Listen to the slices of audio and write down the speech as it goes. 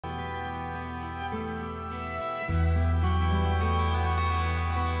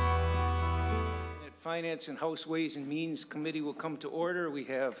Finance and House Ways and Means Committee will come to order. We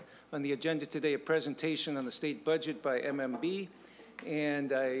have on the agenda today a presentation on the state budget by MMB.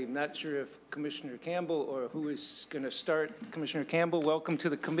 And I'm not sure if Commissioner Campbell or who is going to start. Commissioner Campbell, welcome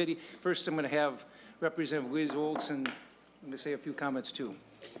to the committee. First, I'm going to have Representative Liz Olson to say a few comments too.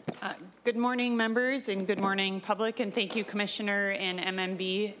 Good morning, members, and good morning, public, and thank you, Commissioner and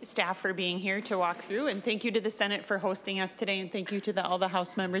MMB staff for being here to walk through, and thank you to the Senate for hosting us today, and thank you to all the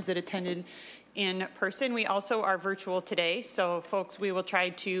House members that attended in person. We also are virtual today, so folks, we will try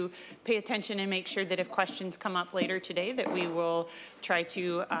to pay attention and make sure that if questions come up later today, that we will try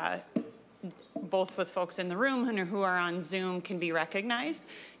to both with folks in the room and who are on Zoom can be recognized.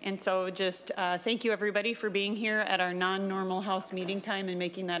 And so just thank you everybody for being here at our non-normal House meeting time and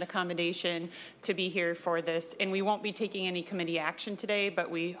making that accommodation to be here for this. And we won't be taking any committee action today,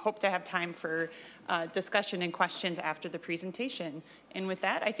 but we hope to have time for discussion and questions after the presentation. And with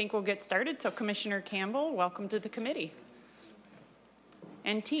that, I think we'll get started. So Commissioner Campbell, welcome to the committee.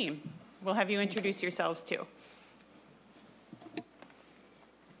 And team, we'll have you introduce yourselves too.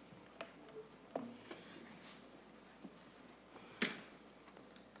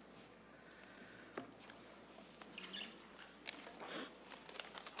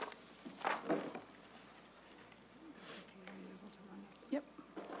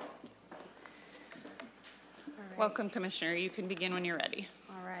 Welcome, Commissioner. You can begin when you're ready.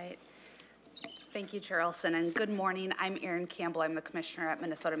 All right. Thank you, Chair Olson, and good morning. I'm Erin Campbell. I'm the Commissioner at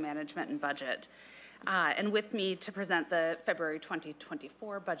Minnesota Management and Budget. And with me to present the February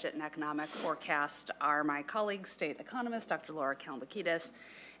 2024 Budget and Economic Forecast are my colleagues, State Economist Dr. Laura Kalmbakidis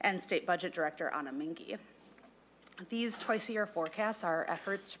and State Budget Director Anna Mingy. These twice-a-year forecasts are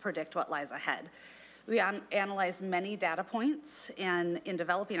efforts to predict what lies ahead. We analyze many data points in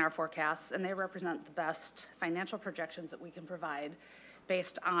developing our forecasts, and they represent the best financial projections that we can provide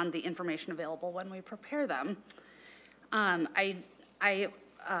based on the information available when we prepare them. I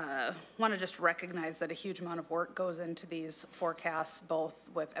want to just recognize that a huge amount of work goes into these forecasts, both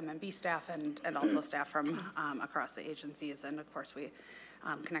with MMB staff and also staff from across the agencies, and of course we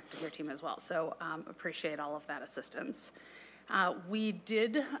connect with your team as well. So appreciate all of that assistance. We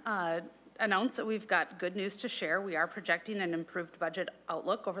did announce that we've got good news to share. We are projecting an improved budget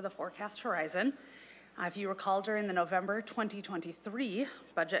outlook over the forecast horizon. If you recall, during the November 2023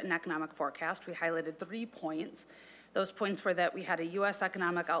 Budget and Economic Forecast, we highlighted 3 points. Those points were that we had a U.S.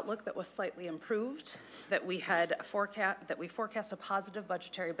 economic outlook that was slightly improved, that we forecast a positive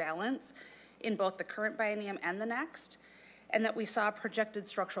budgetary balance in both the current biennium and the next, and that we saw a projected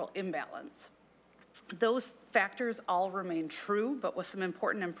structural imbalance. Those factors all remain true, but with some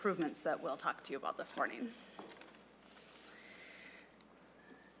important improvements that we'll talk to you about this morning.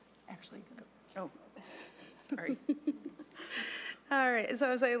 Actually, oh, sorry. All right, so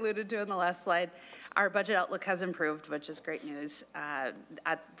as I alluded to in the last slide, our budget outlook has improved, which is great news.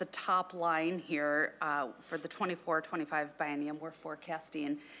 At the top line here, for the 24-25 biennium, we're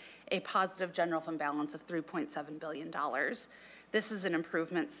forecasting a positive general fund balance of $3.7 billion. This is an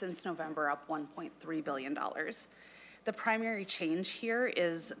improvement since November, up $1.3 billion. The primary change here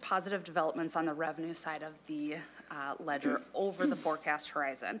is positive developments on the revenue side of the ledger over the forecast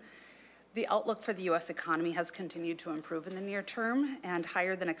horizon. The outlook for the U.S. economy has continued to improve in the near term, and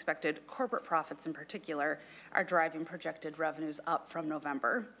higher than expected corporate profits in particular are driving projected revenues up from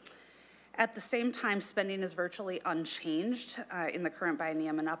November. At the same time, spending is virtually unchanged in the current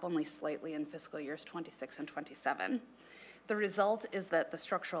biennium and up only slightly in fiscal years 26 and 27. The result is that the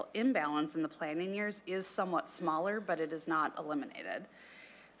structural imbalance in the planning years is somewhat smaller, but it is not eliminated.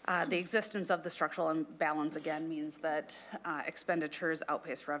 The existence of the structural imbalance again means that expenditures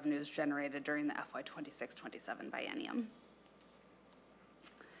outpace revenues generated during the FY 26-27 biennium.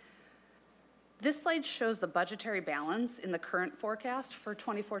 This slide shows the budgetary balance in the current forecast for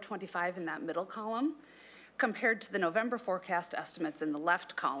 24-25 in that middle column, compared to the November forecast estimates in the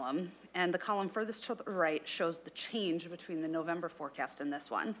left column, and the column furthest to the right shows the change between the November forecast and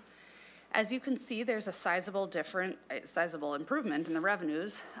this one. As you can see, there's a sizable improvement in the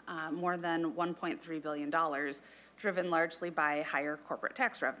revenues, more than $1.3 billion, driven largely by higher corporate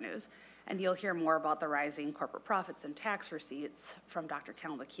tax revenues. And you'll hear more about the rising corporate profits and tax receipts from Dr.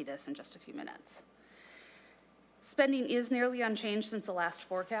 Kalmbakidis in just a few minutes. Spending is nearly unchanged since the last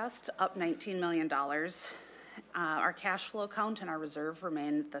forecast, up $19 million. Our cash flow count and our reserve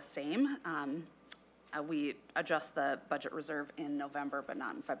remain the same. We adjust the budget reserve in November, but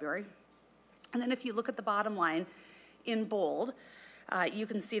not in February. And then if you look at the bottom line in bold, you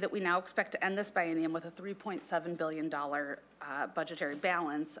can see that we now expect to end this biennium with a $3.7 billion budgetary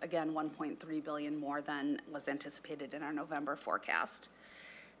balance, again, $1.3 billion more than was anticipated in our November forecast.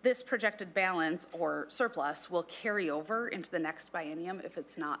 This projected balance or surplus will carry over into the next biennium if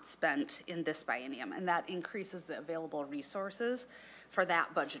it's not spent in this biennium, and that increases the available resources for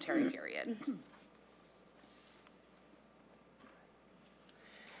that budgetary period.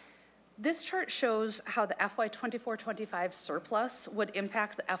 This chart shows how the FY 24-25 surplus would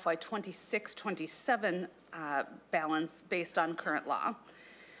impact the FY 26-27 balance based on current law.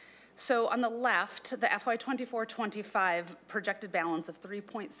 So on the left, the FY 24-25 projected balance of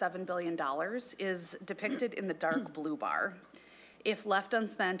 $3.7 billion is depicted in the dark blue bar. If left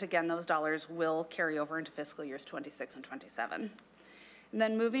unspent, again, those dollars will carry over into fiscal years 26 and 27. And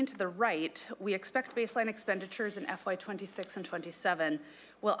then moving to the right, we expect baseline expenditures in FY 26 and 27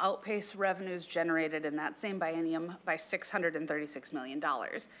 will outpace revenues generated in that same biennium by $636 million.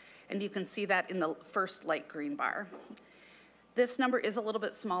 And you can see that in the first light green bar. This number is a little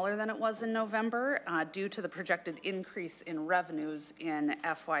bit smaller than it was in November due to the projected increase in revenues in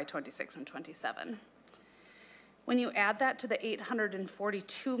FY 26 and 27. When you add that to the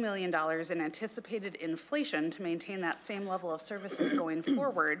 $842 million in anticipated inflation to maintain that same level of services going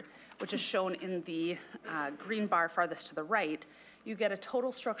forward, which is shown in the green bar farthest to the right, you get a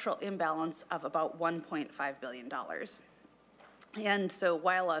total structural imbalance of about $1.5 billion. And so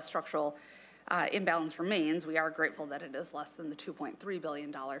while a structural imbalance remains, we are grateful that it is less than the $2.3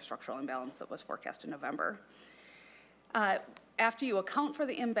 billion structural imbalance that was forecast in November. After you account for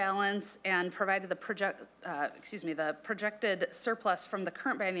the imbalance and provided the projected surplus from the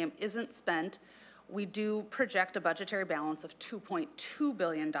current biennium isn't spent, we do project a budgetary balance of $2.2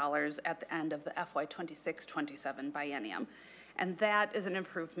 billion at the end of the FY 26-27 biennium. And that is an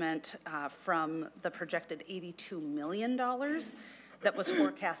improvement from the projected $82 million that was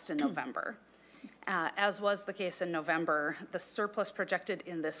forecast in November. As was the case in November, the surplus projected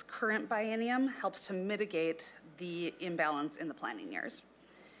in this current biennium helps to mitigate the imbalance in the planning years.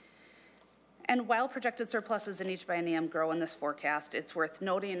 And while projected surpluses in each biennium grow in this forecast, it's worth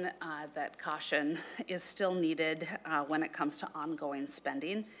noting that caution is still needed when it comes to ongoing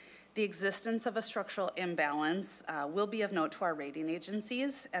spending. The existence of a structural imbalance will be of note to our rating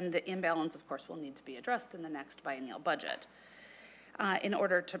agencies, and the imbalance, of course, will need to be addressed in the next biennial budget. In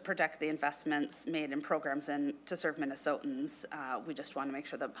order to protect the investments made in programs and to serve Minnesotans, we just want to make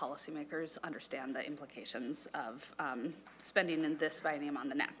sure that policymakers understand the implications of spending in this biennium on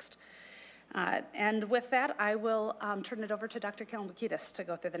the next. And with that, I will turn it over to Dr. Kalambakidis to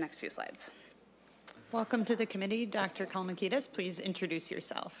go through the next few slides. Welcome to the committee. Dr. Kalambakidis, please introduce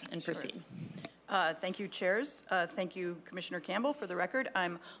yourself and proceed. Thank you, chairs. Thank you, Commissioner Campbell. For the record,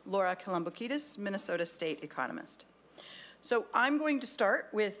 I'm Laura Kalambakidis, Minnesota State economist. So I'm going to start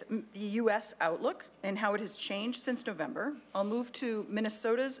with the U.S. outlook and how it has changed since November. I'll move to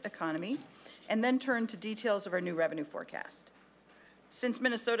Minnesota's economy and then turn to details of our new revenue forecast. Since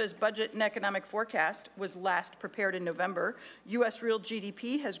Minnesota's budget and economic forecast was last prepared in November, U.S. real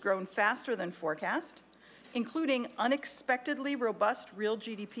GDP has grown faster than forecast, including unexpectedly robust real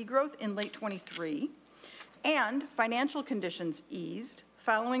GDP growth in late 23, and financial conditions eased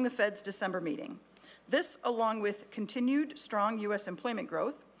following the Fed's December meeting. This, along with continued strong U.S. employment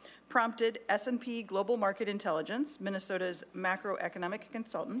growth, prompted S&P Global Market Intelligence, Minnesota's macroeconomic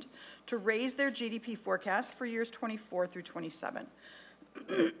consultant, to raise their GDP forecast for years 24 through 27.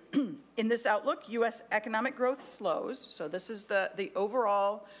 In this outlook, U.S. economic growth slows. So this is the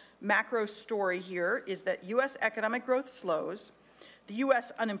overall macro story here is that U.S. economic growth slows. The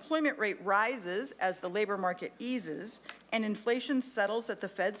U.S. unemployment rate rises as the labor market eases, and inflation settles at the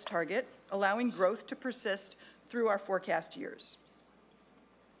Fed's target, allowing growth to persist through our forecast years.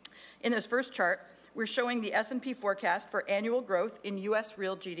 In this first chart, we're showing the S&P forecast for annual growth in U.S.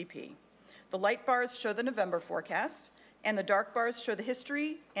 real GDP. The light bars show the November forecast, and the dark bars show the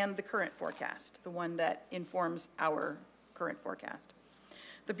history and the current forecast, the one that informs our current forecast.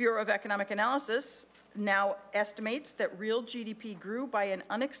 The Bureau of Economic Analysis now estimates that real GDP grew by an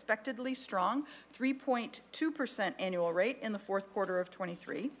unexpectedly strong 3.2% annual rate in the fourth quarter of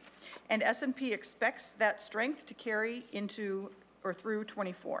 23, and S&P expects that strength to carry into or through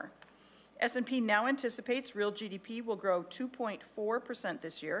 24. S&P now anticipates real GDP will grow 2.4%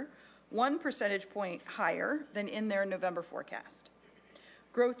 this year, 1 percentage point higher than in their November forecast.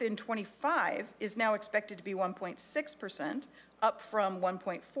 Growth in 25 is now expected to be 1.6%, up from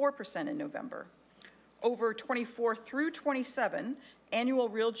 1.4% in November. Over 24 through 27, annual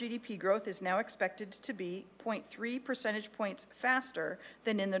real GDP growth is now expected to be 0.3 percentage points faster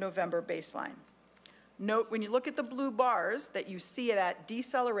than in the November baseline. Note when you look at the blue bars that you see that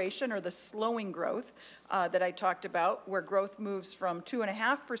deceleration or the slowing growth that I talked about, where growth moves from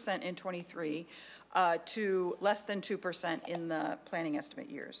 2.5% in 23 to less than 2% in the planning estimate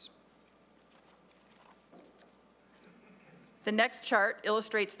years. The next chart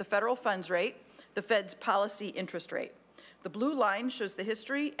illustrates the federal funds rate, the Fed's policy interest rate. The blue line shows the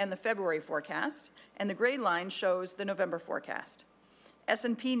history and the February forecast, and the gray line shows the November forecast.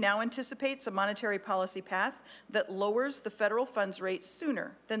 S&P now anticipates a monetary policy path that lowers the federal funds rate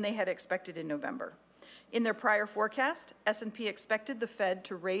sooner than they had expected in November. In their prior forecast, S&P expected the Fed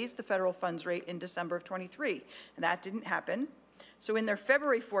to raise the federal funds rate in December of 23, and that didn't happen. So in their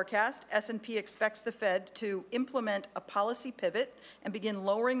February forecast, S&P expects the Fed to implement a policy pivot and begin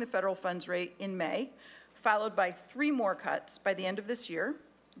lowering the federal funds rate in May, followed by 3 more cuts by the end of this year,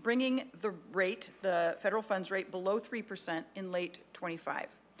 bringing the rate, the federal funds rate, below 3% in late 25.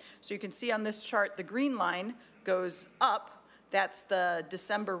 So you can see on this chart, the green line goes up. That's the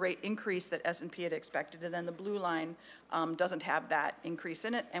December rate increase that S&P had expected, and then the blue line doesn't have that increase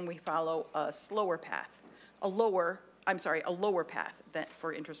in it, and we follow a slower path, a lower path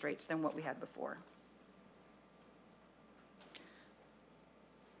for interest rates than what we had before.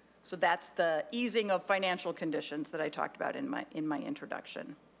 So that's the easing of financial conditions that I talked about in my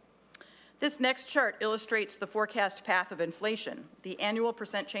introduction. This next chart illustrates the forecast path of inflation, the annual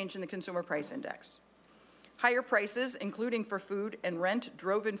percent change in the Consumer Price Index. Higher prices, including for food and rent,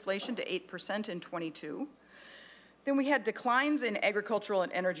 drove inflation to 8% in 22. Then we had declines in agricultural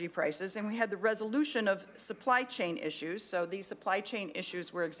and energy prices, and we had the resolution of supply chain issues. So these supply chain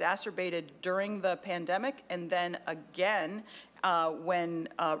issues were exacerbated during the pandemic and then again when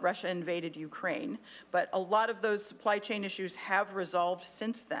Russia invaded Ukraine. But a lot of those supply chain issues have resolved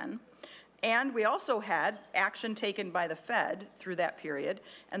since then. And we also had action taken by the Fed through that period,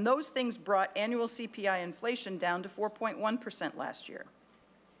 and those things brought annual CPI inflation down to 4.1% last year.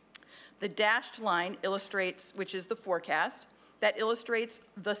 The dashed line illustrates, which is the forecast, that illustrates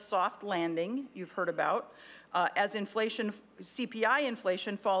the soft landing you've heard about as inflation, CPI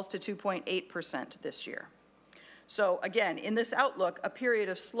inflation falls to 2.8% this year. So again, in this outlook, a period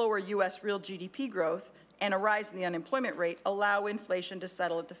of slower U.S. real GDP growth and a rise in the unemployment rate allow inflation to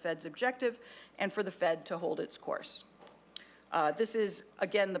settle at the Fed's objective and for the Fed to hold its course. This is,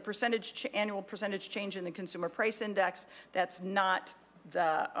 again, the annual percentage change in the Consumer Price Index. That's not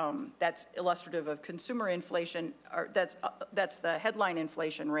the, that's illustrative of consumer inflation, or that's the headline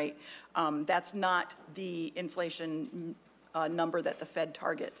inflation rate. That's not the inflation number that the Fed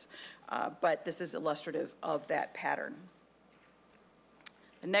targets, but this is illustrative of that pattern.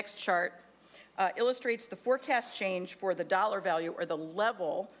 The next chart illustrates the forecast change for the dollar value or the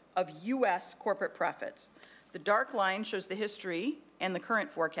level of U.S. corporate profits. The dark line shows the history and the current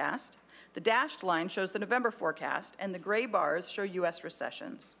forecast. The dashed line shows the November forecast, and the gray bars show U.S.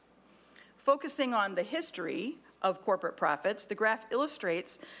 recessions. Focusing on the history of corporate profits, the graph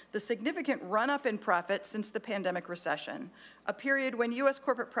illustrates the significant run-up in profits since the pandemic recession, a period when U.S.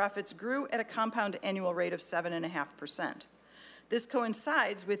 corporate profits grew at a compound annual rate of 7.5%. This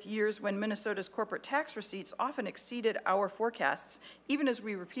coincides with years when Minnesota's corporate tax receipts often exceeded our forecasts, even as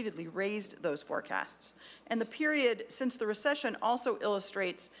we repeatedly raised those forecasts. And the period since the recession also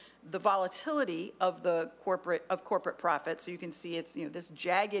illustrates the volatility of corporate profits. So you can see it's this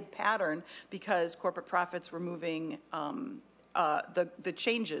jagged pattern because corporate profits were moving. The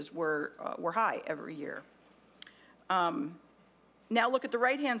changes were high every year. Now look at the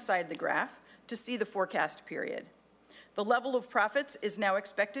right-hand side of the graph to see the forecast period. The level of profits is now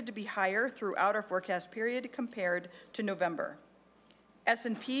expected to be higher throughout our forecast period compared to November.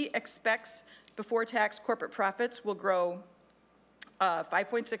 S&P expects before-tax corporate profits will grow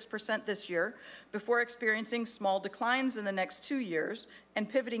 5.6% this year before experiencing small declines in the next 2 years and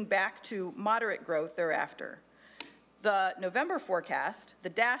pivoting back to moderate growth thereafter. The November forecast, the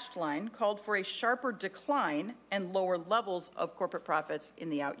dashed line, called for a sharper decline and lower levels of corporate profits in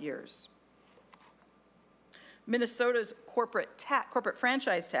the out years. Minnesota's corporate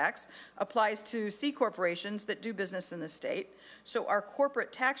franchise tax applies to C corporations that do business in the state, so our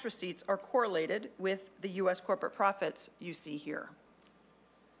corporate tax receipts are correlated with the U.S. corporate profits you see here.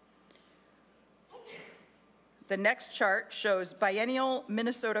 The next chart shows biennial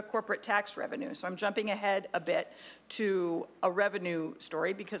Minnesota corporate tax revenue. So I'm jumping ahead a bit to a revenue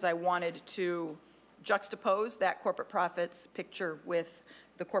story because I wanted to juxtapose that corporate profits picture with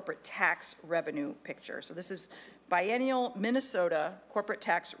the corporate tax revenue picture. So this is biennial Minnesota corporate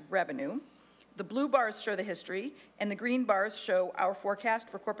tax revenue. The blue bars show the history, and the green bars show our forecast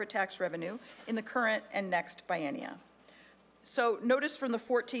for corporate tax revenue in the current and next biennia. So notice from the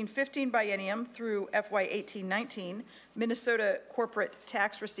 14-15 biennium through FY 18-19, Minnesota corporate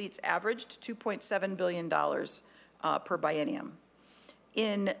tax receipts averaged $2.7 billion per biennium.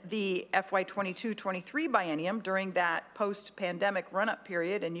 In the FY 22-23 biennium, during that post-pandemic run-up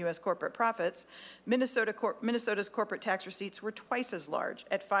period in U.S. corporate profits, Minnesota's corporate tax receipts were twice as large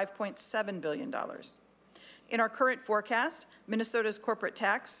at $5.7 billion. In our current forecast, Minnesota's corporate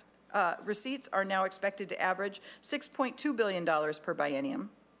tax receipts are now expected to average $6.2 billion per biennium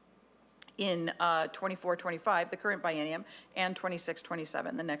in 24-25, the current biennium, and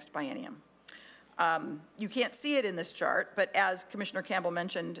 26-27, the next biennium. You can't see it in this chart, but as Commissioner Campbell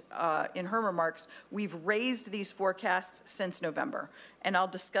mentioned in her remarks, we've raised these forecasts since November, and I'll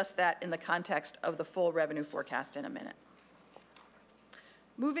discuss that in the context of the full revenue forecast in a minute.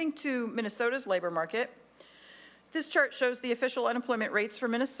 Moving to Minnesota's labor market, this chart shows the official unemployment rates for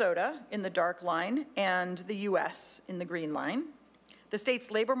Minnesota in the dark line and the U.S. in the green line. The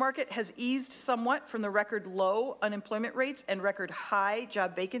state's labor market has eased somewhat from the record low unemployment rates and record high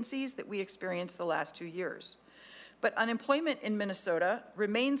job vacancies that we experienced the last 2 years. But unemployment in Minnesota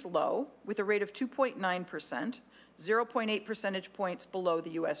remains low with a rate of 2.9%, 0.8 percentage points below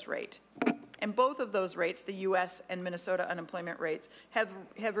the U.S. rate. And both of those rates, the U.S. and Minnesota unemployment rates, have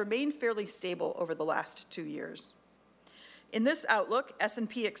remained fairly stable over the last 2 years. In this outlook,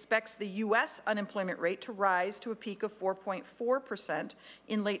 S&P expects the U.S. unemployment rate to rise to a peak of 4.4%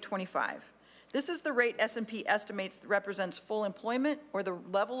 in late 25. This is the rate S&P estimates represents full employment or the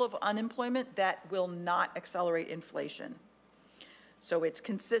level of unemployment that will not accelerate inflation. So it's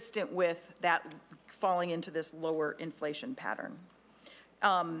consistent with that falling into this lower inflation pattern.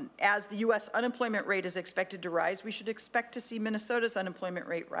 As the U.S. unemployment rate is expected to rise, we should expect to see Minnesota's unemployment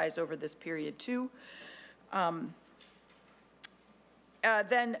rate rise over this period too.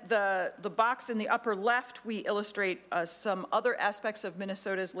 Then the box in the upper left, we illustrate some other aspects of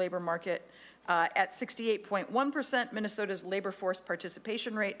Minnesota's labor market. At 68.1%, Minnesota's labor force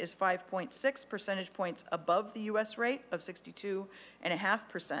participation rate is 5.6 percentage points above the U.S. rate of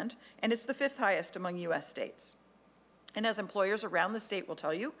 62.5%, and it's the 5th highest among U.S. states. And as employers around the state will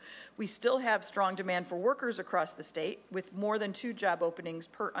tell you, we still have strong demand for workers across the state, with more than 2 job openings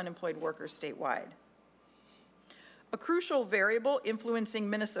per unemployed worker statewide. A crucial variable influencing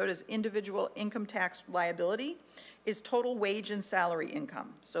Minnesota's individual income tax liability is total wage and salary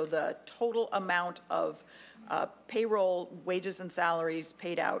income. So the total amount of payroll, wages, and salaries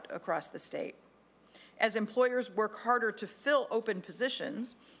paid out across the state. As employers work harder to fill open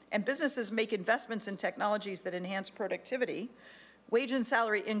positions and businesses make investments in technologies that enhance productivity, wage and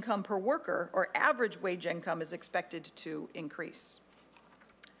salary income per worker, or average wage income, is expected to increase.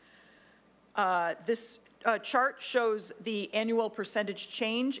 This chart shows the annual percentage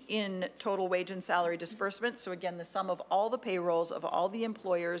change in total wage and salary disbursement. So again, the sum of all the payrolls of all the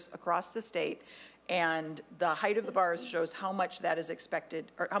employers across the state, and the height of the bars shows how much that is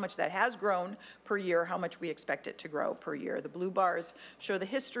expected, or how much that has grown per year, how much we expect it to grow per year. The blue bars show the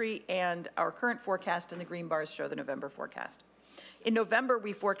history and our current forecast, and the green bars show the November forecast. In November,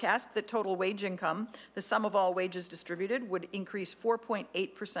 we forecast that total wage income, the sum of all wages distributed, would increase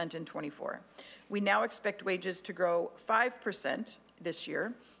 4.8% in 24. We now expect wages to grow 5% this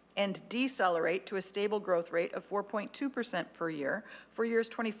year and decelerate to a stable growth rate of 4.2% per year for years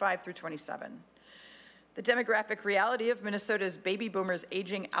 25 through 27. The demographic reality of Minnesota's baby boomers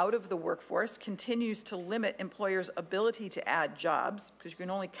aging out of the workforce continues to limit employers' ability to add jobs, because you can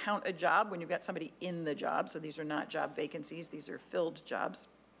only count a job when you've got somebody in the job, so these are not job vacancies, these are filled jobs.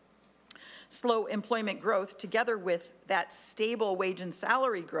 Slow employment growth, together with that stable wage and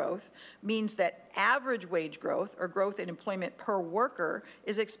salary growth, means that average wage growth, or growth in employment per worker,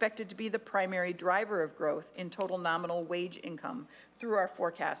 is expected to be the primary driver of growth in total nominal wage income through our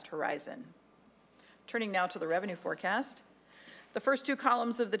forecast horizon. Turning now to the revenue forecast. The first 2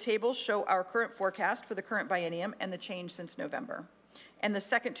 columns of the table show our current forecast for the current biennium and the change since November. And the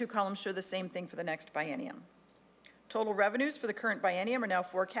second 2 columns show the same thing for the next biennium. Total revenues for the current biennium are now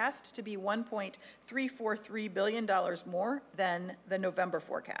forecast to be $1.343 billion more than the November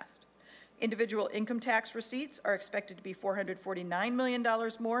forecast. Individual income tax receipts are expected to be $449 million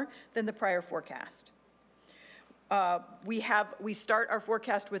more than the prior forecast. We start our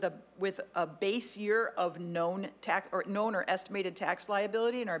forecast with a base year of known or estimated tax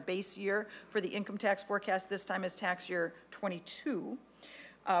liability, and our base year for the income tax forecast this time is tax year 22.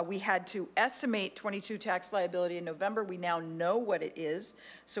 We had to estimate 22 tax liability in November. We now know what it is.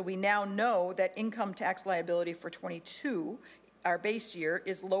 So we now know that income tax liability for 22, our base year,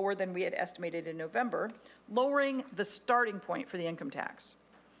 is lower than we had estimated in November, lowering the starting point for the income tax.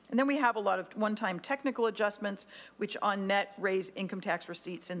 And then we have a lot of one-time technical adjustments, which on net raise income tax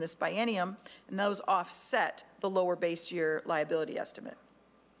receipts in this biennium, and those offset the lower base year liability estimate.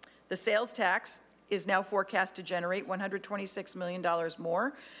 The sales tax is now forecast to generate $126 million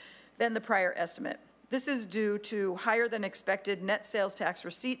more than the prior estimate. This is due to higher than expected net sales tax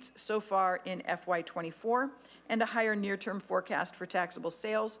receipts so far in FY24 and a higher near-term forecast for taxable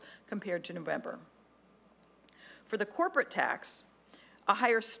sales compared to November. For the corporate tax, a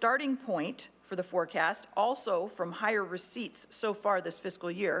higher starting point for the forecast, also from higher receipts so far this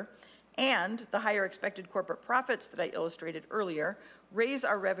fiscal year, and the higher expected corporate profits that I illustrated earlier, raise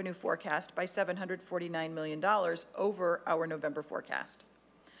our revenue forecast by $749 million over our November forecast.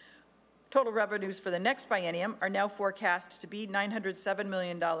 Total revenues for the next biennium are now forecast to be $907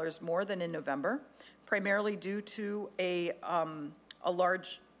 million more than in November, primarily due to the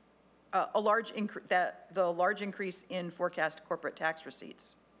large increase in forecast corporate tax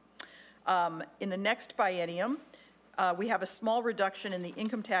receipts. In the next biennium, we have a small reduction in the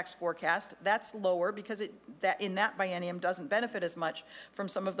income tax forecast. That's lower because in that biennium doesn't benefit as much from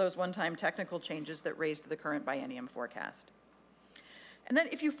some of those one-time technical changes that raised the current biennium forecast. And then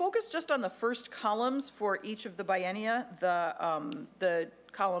if you focus just on the first columns for each of the biennia, the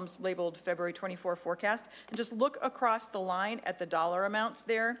columns labeled February 24 forecast, and just look across the line at the dollar amounts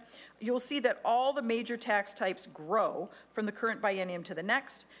there, you'll see that all the major tax types grow from the current biennium to the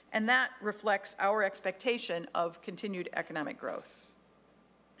next, and that reflects our expectation of continued economic growth.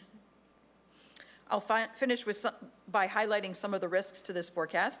 I'll finish by highlighting some of the risks to this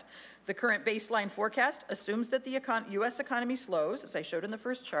forecast. The current baseline forecast assumes that the U.S. economy slows, as I showed in the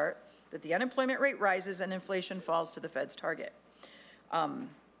first chart, that the unemployment rate rises and inflation falls to the Fed's target. And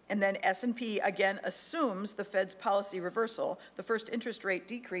then S&P again assumes the Fed's policy reversal. The first interest rate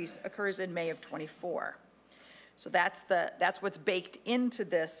decrease occurs in May of 24. So that's what's baked into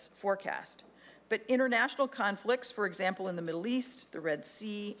this forecast. But international conflicts, for example, in the Middle East, the Red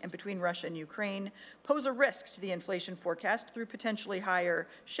Sea, and between Russia and Ukraine, pose a risk to the inflation forecast through potentially higher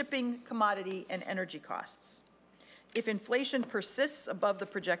shipping, commodity, and energy costs. If inflation persists above the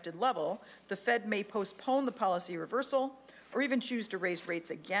projected level, the Fed may postpone the policy reversal or even choose to raise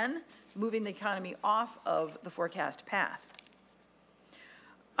rates again, moving the economy off of the forecast path.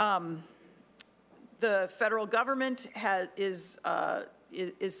 The federal government is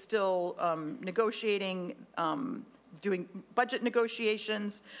still negotiating, doing budget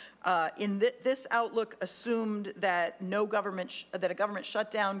negotiations. This outlook assumed that a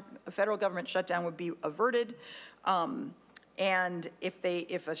federal government shutdown would be averted. And if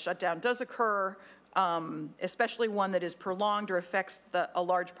a shutdown does occur, especially one that is prolonged or affects a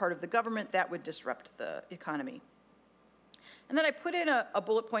large part of the government, that would disrupt the economy. And then I put in a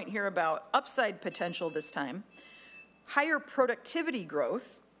bullet point here about upside potential this time. Higher productivity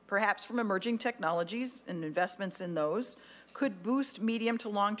growth, perhaps from emerging technologies and investments in those, could boost medium to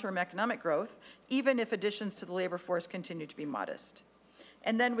long-term economic growth, even if additions to the labor force continue to be modest.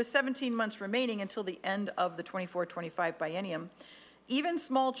 And then with 17 months remaining until the end of the 24-25 biennium, even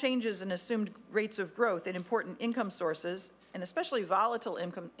small changes in assumed rates of growth in important income sources, and especially volatile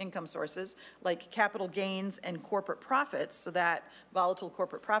income sources like capital gains and corporate profits, so that volatile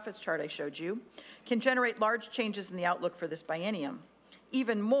corporate profits chart I showed you, can generate large changes in the outlook for this biennium.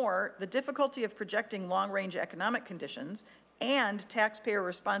 Even more, the difficulty of projecting long-range economic conditions and taxpayer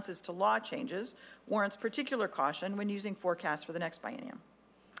responses to law changes warrants particular caution when using forecasts for the next biennium.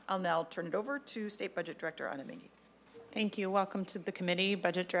 I'll now turn it over to State Budget Director Anna Mingy. Thank you. Welcome to the committee.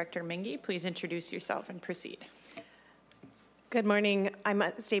 Budget Director Mingy, please introduce yourself and proceed. Good morning. I'm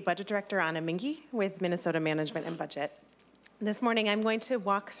State Budget Director Anna Mingy with Minnesota Management and Budget. This morning, I'm going to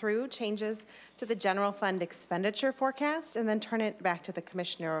walk through changes to the general fund expenditure forecast and then turn it back to the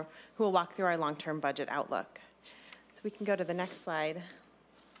commissioner who will walk through our long-term budget outlook. So we can go to the next slide,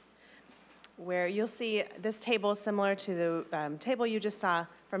 where you'll see this table is similar to the table you just saw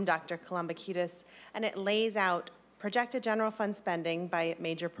from Dr. Kolumbakidis, and it lays out projected general fund spending by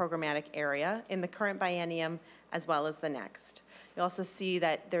major programmatic area in the current biennium as well as the next. You'll also see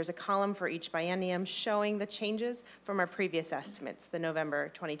that there's a column for each biennium showing the changes from our previous estimates, the November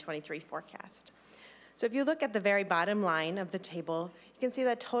 2023 forecast. So if you look at the very bottom line of the table, you can see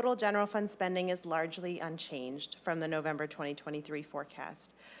that total general fund spending is largely unchanged from the November 2023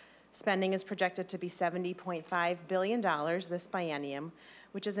 forecast. Spending is projected to be $70.5 billion this biennium,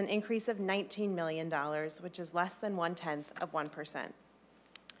 which is an increase of $19 million, which is less than 1/10 of 1%.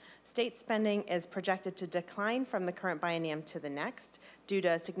 State spending is projected to decline from the current biennium to the next due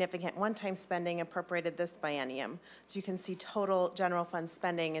to significant one-time spending appropriated this biennium. So you can see total general fund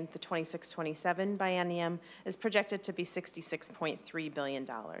spending in the 26-27 biennium is projected to be $66.3 billion,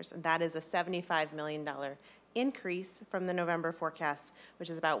 and that is a $75 million increase from the November forecast, which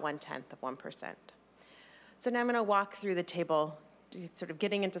is about 0.1%. So now I'm going to walk through the table, sort of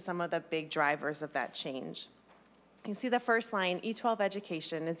getting into some of the big drivers of that change. You can see the first line, E12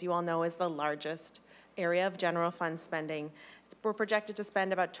 education, as you all know, is the largest area of general fund spending. We're projected to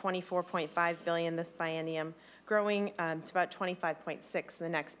spend about $24.5 billion this biennium, growing to about $25.6 the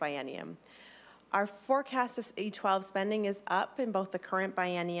next biennium. Our forecast of E12 spending is up in both the current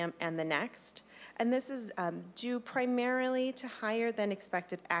biennium and the next, and this is due primarily to higher than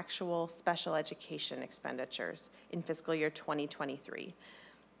expected actual special education expenditures in fiscal year 2023.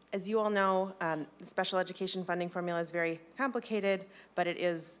 As you all know, the special education funding formula is very complicated, but it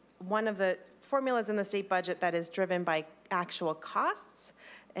is one of the formulas in the state budget that is driven by actual costs.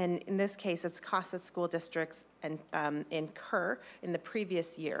 And in this case, it's costs that school districts incur in the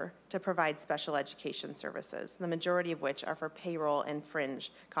previous year to provide special education services, the majority of which are for payroll and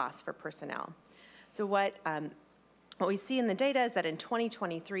fringe costs for personnel. So what we see in the data is that in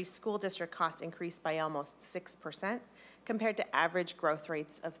 2023, school district costs increased by almost 6%, compared to average growth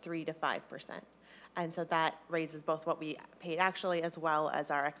rates of 3 to 5%. And so that raises both what we paid actually as well as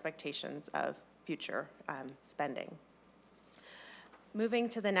our expectations of future spending. Moving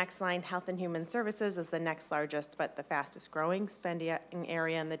to the next line, Health and Human Services is the next largest but the fastest growing spending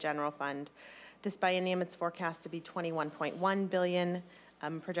area in the general fund. This biennium it's forecast to be $21.1 billion,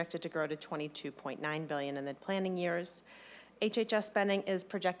 projected to grow to $22.9 billion in the planning years. HHS spending is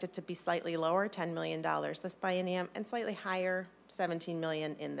projected to be slightly lower, $10 million this biennium, and slightly higher, $17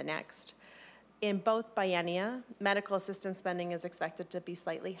 million in the next. In both biennia, medical assistance spending is expected to be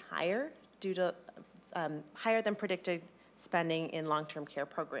slightly higher due to higher than predicted spending in long-term care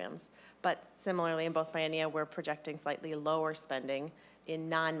programs. But similarly, in both biennia, we're projecting slightly lower spending in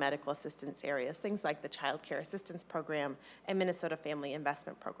non-medical assistance areas, things like the Child Care Assistance Program and Minnesota Family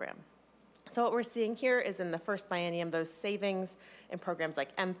Investment Program. So what we're seeing here is in the first biennium, those savings in programs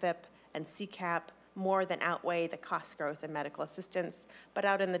like MFIP and CCAP more than outweigh the cost growth in medical assistance, but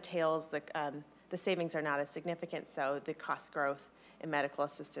out in the tails, the savings are not as significant, so the cost growth in medical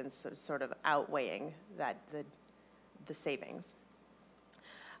assistance is sort of outweighing the savings.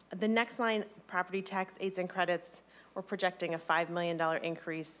 The next line, property tax aids and credits, we're projecting a $5 million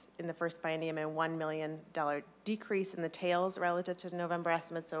increase in the first biennium and $1 million decrease in the tails relative to the November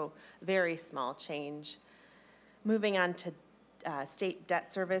estimate, so very small change. Moving on to state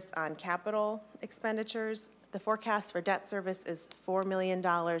debt service on capital expenditures, the forecast for debt service is $4 million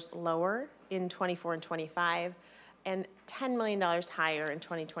lower in 24 and 25, and $10 million higher in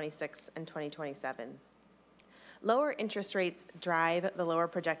 2026 and 2027. Lower interest rates drive the lower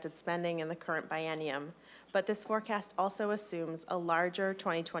projected spending in the current biennium, but this forecast also assumes a larger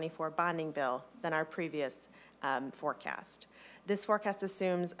 2024 bonding bill than our previous forecast. This forecast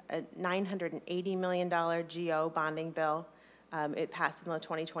assumes a $980 million GO bonding bill. It passed in the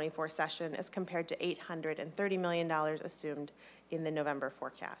 2024 session as compared to $830 million assumed in the November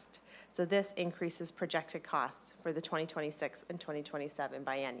forecast. So this increases projected costs for the 2026 and 2027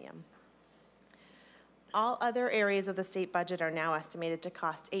 biennium. All other areas of the state budget are now estimated to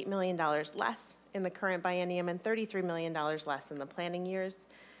cost $8 million less in the current biennium and $33 million less in the planning years.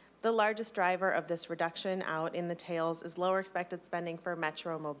 The largest driver of this reduction out in the tails is lower expected spending for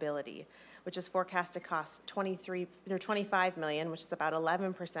metro mobility, which is forecast to cost $25 million, which is about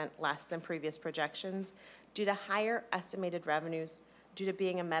 11% less than previous projections, due to higher estimated revenues due to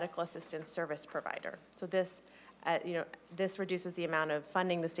being a medical assistance service provider. So this this reduces the amount of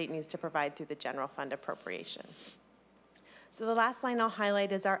funding the state needs to provide through the general fund appropriation. So the last line I'll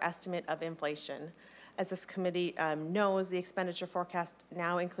highlight is our estimate of inflation. As this committee knows, the expenditure forecast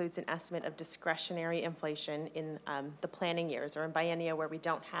now includes an estimate of discretionary inflation in the planning years or in biennia where we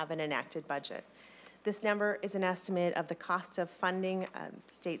don't have an enacted budget. This number is an estimate of the cost of funding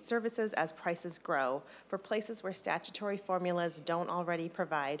state services as prices grow for places where statutory formulas don't already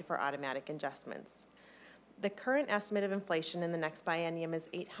provide for automatic adjustments. The current estimate of inflation in the next biennium is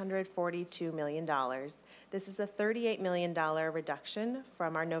 $842 million. This is a $38 million reduction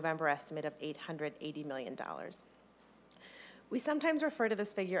from our November estimate of $880 million. We sometimes refer to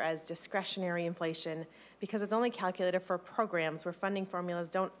this figure as discretionary inflation because it's only calculated for programs where funding formulas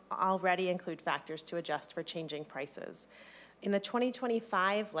don't already include factors to adjust for changing prices. In the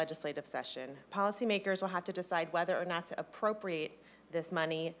 2025 legislative session, policymakers will have to decide whether or not to appropriate this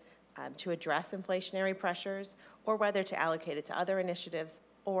money to address inflationary pressures, or whether to allocate it to other initiatives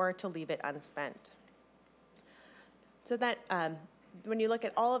or to leave it unspent. So that when you look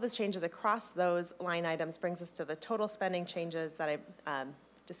at all of the changes across those line items, brings us to the total spending changes that I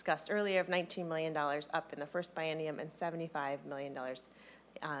discussed earlier of $19 million up in the first biennium and $75 million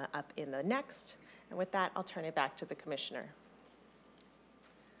up in the next. And with that, I'll turn it back to the Commissioner.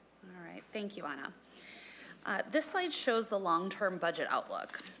 All right, thank you, Anna. This slide shows the long-term budget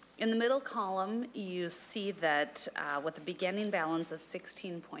outlook. In the middle column, you see that with a beginning balance of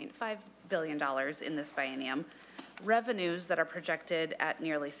 $16.5 billion in this biennium, revenues that are projected at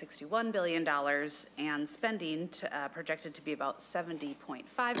nearly $61 billion and spending projected to be about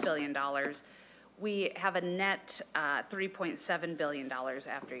 $70.5 billion, we have a net $3.7 billion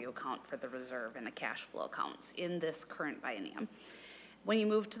after you account for the reserve and the cash flow accounts in this current biennium. When you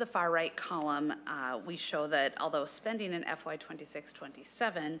move to the far right column, we show that although spending in FY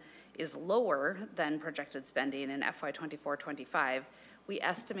 26-27 is lower than projected spending in FY 24-25, we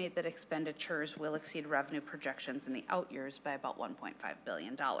estimate that expenditures will exceed revenue projections in the out years by about $1.5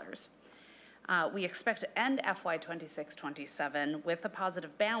 billion. We expect to end FY 26-27 with a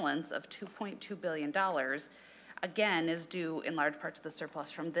positive balance of $2.2 billion, again, is due in large part to the surplus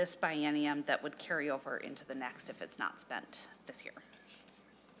from this biennium that would carry over into the next if it's not spent this year.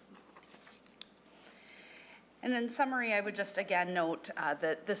 And in summary, I would just again note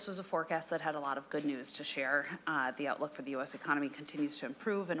that this was a forecast that had a lot of good news to share. The outlook for the U.S. economy continues to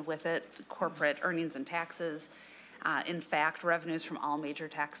improve, and with it, corporate earnings and taxes. In fact, revenues from all major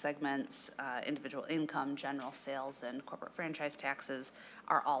tax segments, individual income, general sales, and corporate franchise taxes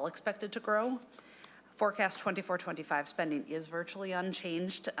are all expected to grow. Forecast 24-25 spending is virtually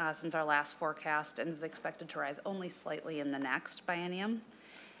unchanged since our last forecast and is expected to rise only slightly in the next biennium.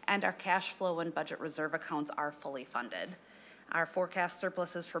 And our cash flow and budget reserve accounts are fully funded. Our forecast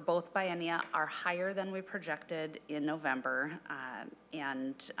surpluses for both biennia are higher than we projected in November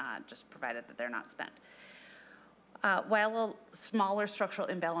just provided that they're not spent. While a smaller structural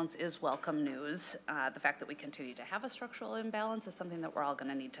imbalance is welcome news, the fact that we continue to have a structural imbalance is something that we're all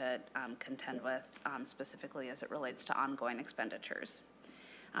going to need to contend with, specifically as it relates to ongoing expenditures.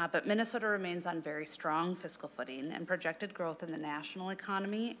 But Minnesota remains on very strong fiscal footing, and projected growth in the national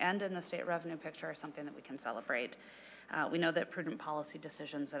economy and in the state revenue picture are something that we can celebrate. We know that prudent policy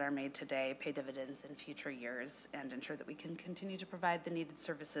decisions that are made today pay dividends in future years and ensure that we can continue to provide the needed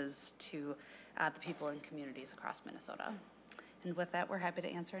services to the people and communities across Minnesota. And with that, we're happy to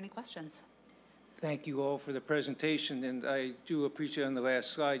answer any questions. Thank you all for the presentation, and I do appreciate on the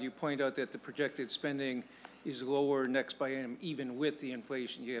last slide, you point out that the projected spending is lower next biennium, even with the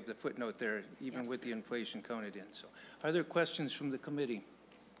inflation. You have the footnote there, even with the inflation counted in. So, are there questions from the committee?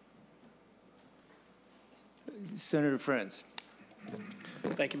 Senator Friends.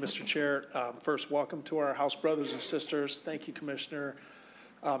 Thank you, Mr. Chair. First, welcome to our House brothers and sisters. Thank you, Commissioner.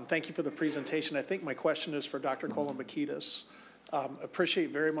 Thank you for the presentation. I think my question is for Dr. Kolombakidis. Appreciate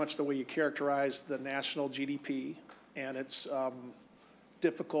very much the way you characterize the national GDP and its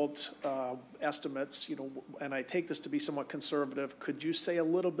difficult estimates, and I take this to be somewhat conservative. Could you say a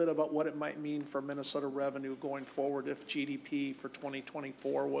little bit about what it might mean for Minnesota revenue going forward if GDP for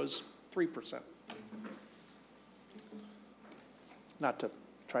 2024 was 3%? Not to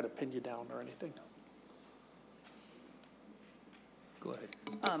try to pin you down or anything. Go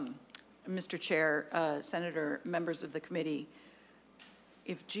ahead. Mr. Chair, Senator, members of the committee,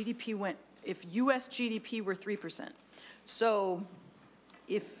 if U.S. GDP were 3%, so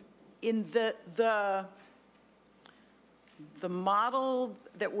if in the model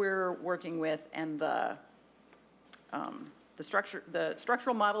that we're working with and the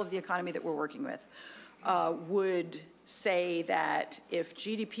structural model of the economy that we're working with would say that if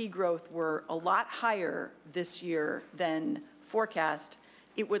GDP growth were a lot higher this year than forecast,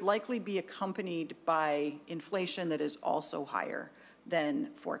 it would likely be accompanied by inflation that is also higher than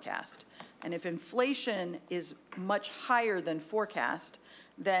forecast. And if inflation is much higher than forecast,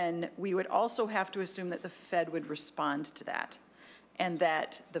 then we would also have to assume that the Fed would respond to that, and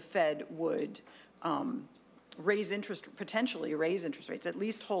that the Fed would potentially raise interest rates, at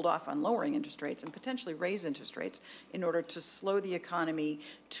least hold off on lowering interest rates, and potentially raise interest rates in order to slow the economy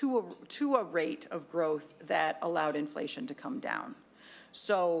to a rate of growth that allowed inflation to come down.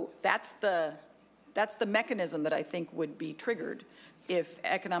 So that's the mechanism that I think would be triggered if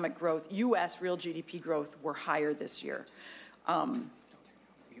economic growth, U.S. real GDP growth, were higher this year.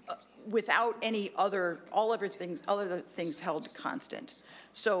 Without any other things held constant.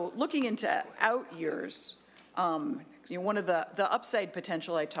 So looking into out years, one of the upside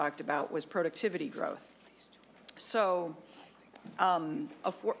potential I talked about was productivity growth. So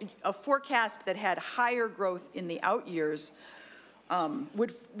a forecast that had higher growth in the out years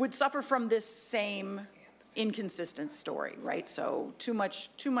would suffer from this same inconsistent story, right? So too much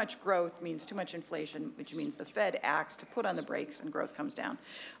growth means too much inflation, which means the Fed acts to put on the brakes and growth comes down.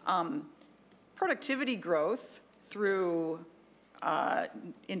 Productivity growth through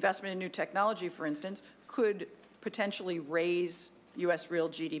investment in new technology, for instance, could potentially raise U.S. real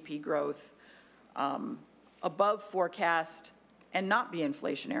GDP growth above forecast and not be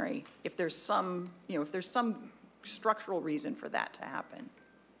inflationary if there's some, if there's some structural reason for that to happen.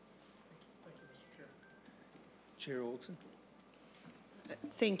 Chair Olson.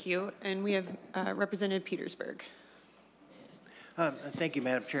 Thank you. And we have Representative Petersburg. Thank you,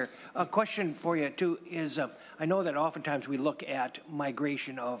 Madam Chair. A question for you, too, is I know that oftentimes we look at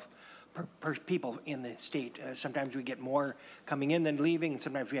migration of people in the state. Sometimes we get more coming in than leaving.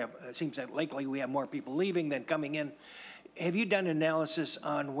 Sometimes we have, it seems that likely we have more people leaving than coming in. Have you done analysis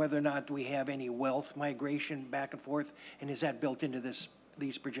on whether or not we have any wealth migration back and forth? And is that built into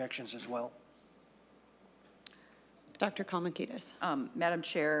these projections as well? Dr. Kalmakidis. Madam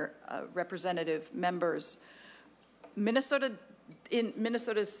Chair, representative members, in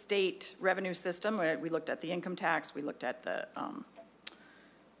Minnesota's state revenue system, we looked at the income tax, we looked at the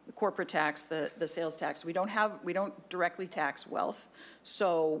corporate tax, the sales tax. We don't directly tax wealth,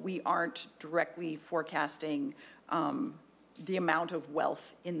 so we aren't directly forecasting the amount of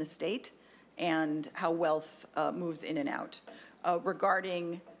wealth in the state and how wealth moves in and out.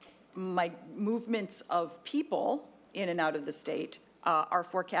 Regarding movements of people in and out of the state, our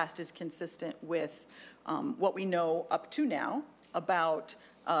forecast is consistent with what we know up to now about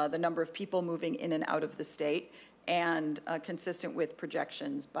the number of people moving in and out of the state, and consistent with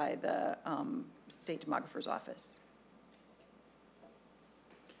projections by the State Demographer's Office.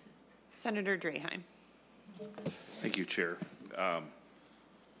 Senator Draheim. Thank you, Chair. I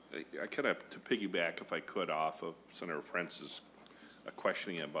kind of, to piggyback, if I could, off of Senator Francis'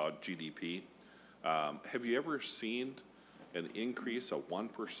 questioning about GDP, have you ever seen an increase of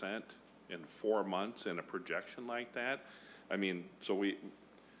 1% in 4 months in a projection like that? I mean, so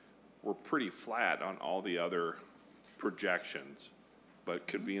we're pretty flat on all the other projections, but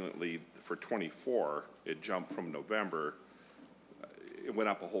conveniently for 24, it jumped from November, it went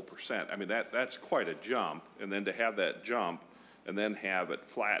up a whole percent. I mean, that's quite a jump, and then to have that jump and then have it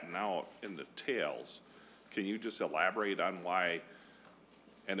flatten out in the tails, can you just elaborate on why,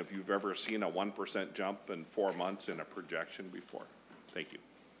 and if you've ever seen a 1% jump in 4 months in a projection before? Thank you.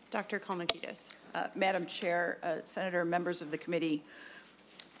 Dr. Kalmakidis. Madam Chair, Senator, members of the committee,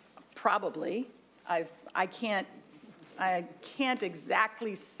 probably. I can't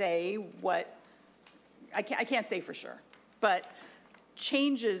exactly say what, I can't say for sure, but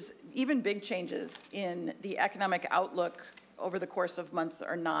changes, even big changes in the economic outlook over the course of months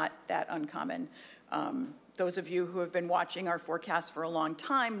are not that uncommon. Those of you who have been watching our forecast for a long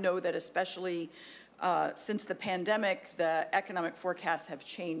time know that especially since the pandemic, the economic forecasts have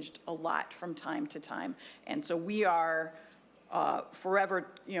changed a lot from time to time. And so we are forever,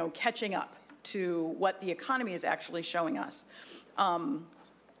 catching up to what the economy is actually showing us.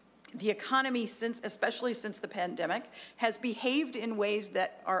 The economy, especially since the pandemic, has behaved in ways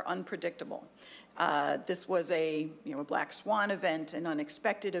that are unpredictable. This was a black swan event, an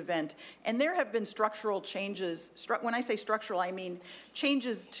unexpected event, and there have been structural changes. When I say structural, I mean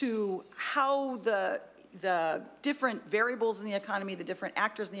changes to how the different variables in the economy, the different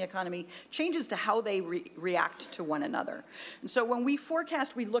actors in the economy, changes to how they react to one another. And so when we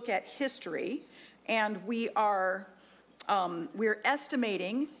forecast, we look at history, and we're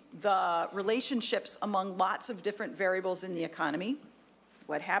estimating the relationships among lots of different variables in the economy.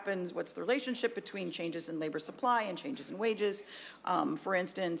 What happens, what's the relationship between changes in labor supply and changes in wages? For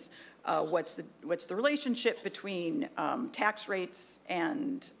instance, what's the relationship between tax rates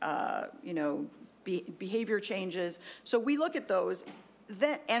and behavior changes? So we look at those,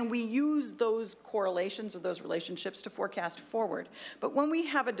 and we use those correlations or those relationships to forecast forward. But when we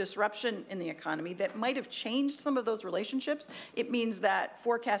have a disruption in the economy that might have changed some of those relationships, it means that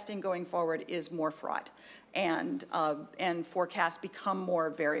forecasting going forward is more fraught, and forecasts become more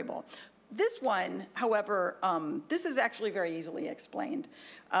variable. This one, however, this is actually very easily explained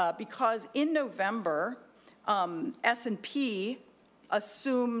because in November, S&P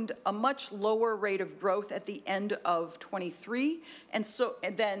assumed a much lower rate of growth at the end of 23, and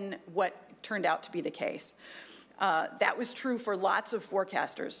then what turned out to be the case. That was true for lots of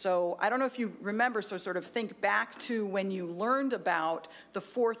forecasters. So I don't know if you remember, so sort of think back to when you learned about the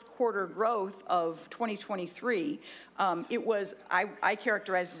fourth quarter growth of 2023. It was, I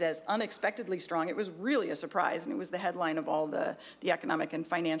characterized it as unexpectedly strong. It was really a surprise, and it was the headline of all the economic and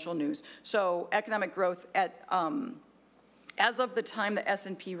financial news. So economic growth at, as of the time that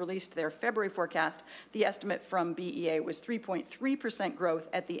S&P released their February forecast, the estimate from BEA was 3.3% growth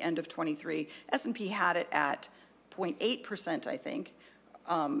at the end of 23. S&P had it at 0.8%, I think.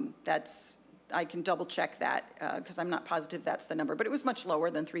 I can double check that because I'm not positive that's the number, but it was much lower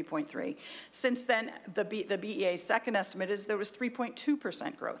than 3.3. Since then, the BEA's second estimate is there was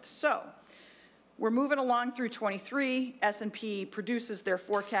 3.2% growth. So we're moving along through 23. S&P produces their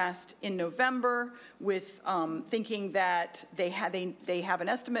forecast in November with thinking that they have an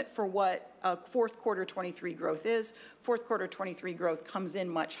estimate for what fourth quarter 23 growth is. Fourth quarter 23 growth comes in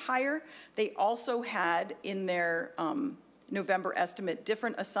much higher. They also had in their November estimate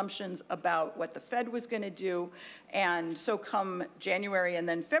different assumptions about what the Fed was going to do. And so come January and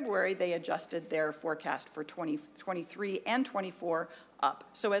then February, they adjusted their forecast for 2023 and 24 up.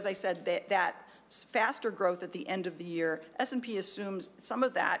 So as I said, that faster growth at the end of the year, S&P assumes some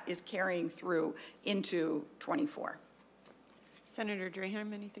of that is carrying through into 24. Senator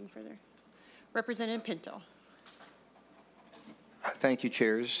Draheim, anything further? Representative Pinto. Thank you,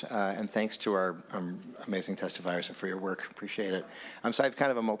 chairs, and thanks to our amazing testifiers for your work. Appreciate it. So I have kind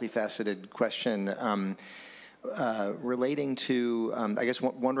of a multifaceted question relating to, I guess,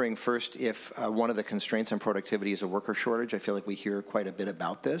 wondering first if one of the constraints on productivity is a worker shortage. I feel like we hear quite a bit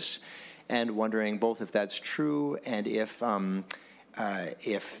about this, and wondering both if that's true and if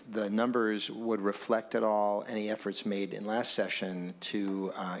the numbers would reflect at all any efforts made in last session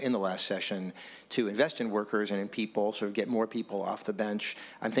to, to invest in workers and in people, sort of get more people off the bench.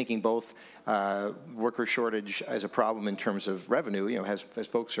 I'm thinking both worker shortage as a problem in terms of revenue, you know, as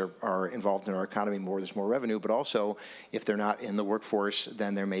folks are involved in our economy more, there's more revenue, but also if they're not in the workforce,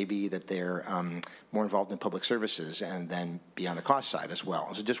 then there may be that they're more involved in public services and then be on the cost side as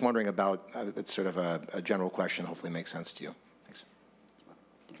well. So just wondering about, that's sort of a general question, hopefully makes sense to you.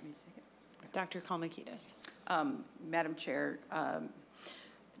 Dr. Kalmakidis. Madam Chair,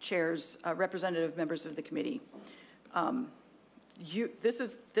 chairs, representative members of the committee, this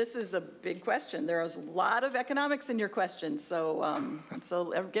is a big question. There is a lot of economics in your question, so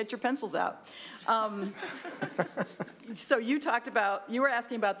get your pencils out. So you were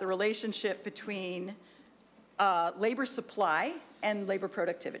asking about the relationship between labor supply and labor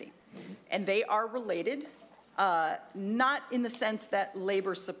productivity, and they are related. Not in the sense that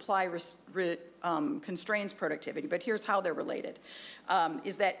labor supply constrains productivity, but here's how they're related,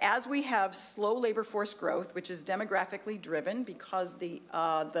 is that as we have slow labor force growth, which is demographically driven because the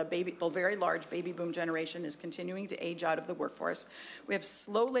very large baby boom generation is continuing to age out of the workforce, we have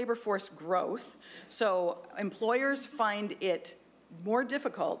slow labor force growth, so employers find it more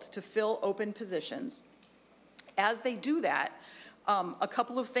difficult to fill open positions. As they do that, a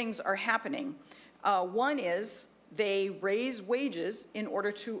couple of things are happening. One is they raise wages in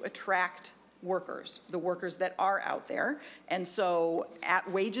order to attract workers, the workers that are out there. And so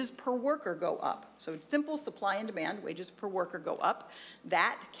wages per worker go up. So simple supply and demand, wages per worker go up.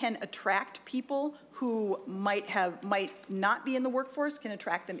 That can attract people who might not be in the workforce, can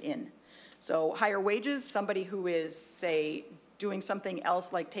attract them in. So higher wages, somebody who is, say, doing something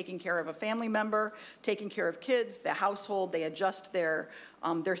else like taking care of a family member, taking care of kids, the household, they adjust their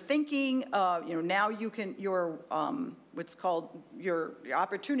thinking. Now you can, what's called your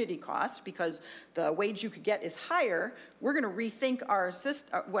opportunity cost, because the wage you could get is higher. We're going to rethink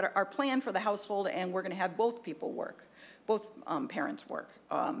our plan for the household, and we're going to have both people work, both parents work.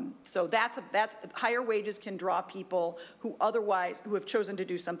 So that's higher wages can draw people who have chosen to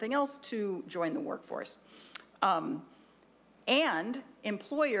do something else to join the workforce. And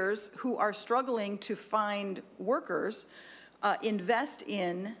employers who are struggling to find workers invest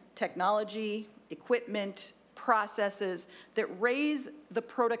in technology, equipment, processes that raise the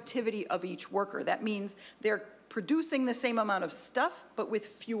productivity of each worker. That means they're producing the same amount of stuff, but with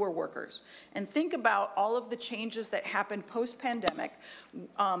fewer workers. And think about all of the changes that happened post-pandemic,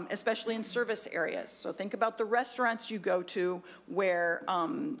 especially in service areas. So think about the restaurants you go to where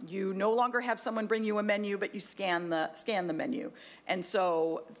you no longer have someone bring you a menu, but you scan the menu. And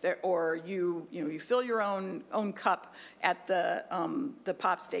so, you fill your own cup at the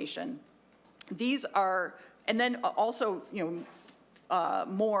pop station. These are, and then also,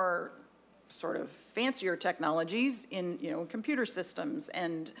 more sort of fancier technologies in, computer systems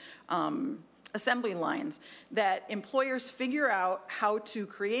and assembly lines, that employers figure out how to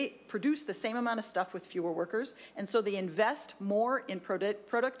produce the same amount of stuff with fewer workers, and so they invest more in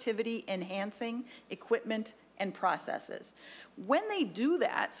productivity enhancing equipment and processes. When they do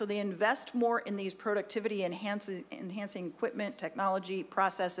that, so they invest more in these productivity enhancing equipment, technology,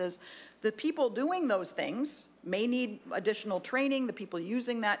 processes, the people doing those things may need additional training, the people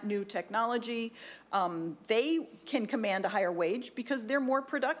using that new technology, they can command a higher wage because they're more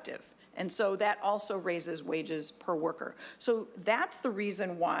productive. And so that also raises wages per worker. So that's the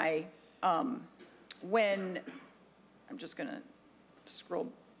reason why when, I'm just gonna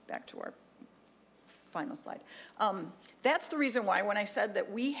scroll back to our final slide. That's the reason why when I said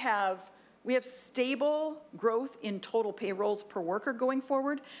that we have stable growth in total payrolls per worker going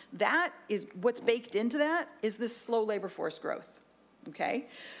forward, that is what's baked into that is this slow labor force growth, okay?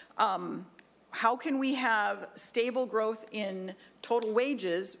 How can we have stable growth in total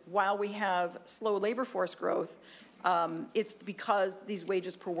wages while we have slow labor force growth? It's because these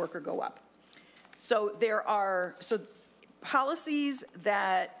wages per worker go up. So there are policies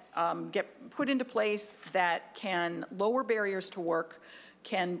that get put into place that can lower barriers to work,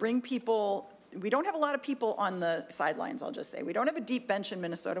 can bring people. We don't have a lot of people on the sidelines, I'll just say. We don't have a deep bench in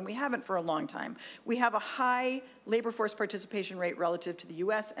Minnesota, and we haven't for a long time. We have a high labor force participation rate relative to the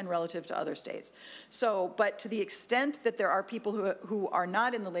US and relative to other states. So, but to the extent that there are people who are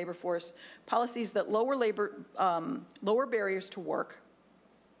not in the labor force, policies that lower barriers to work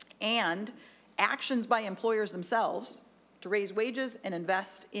and actions by employers themselves to raise wages and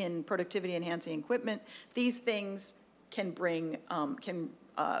invest in productivity enhancing equipment, these things can bring,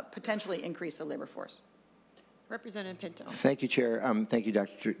 potentially increase the labor force. Representative Pinto. Thank you, Chair. Thank you,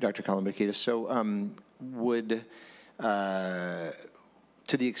 Dr. Kolumbakidis. So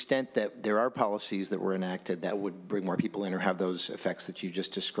to the extent that there are policies that were enacted that would bring more people in or have those effects that you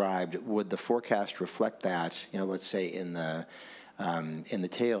just described, would the forecast reflect that, let's say in the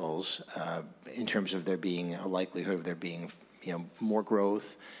tails, in terms of there being a likelihood of there being, more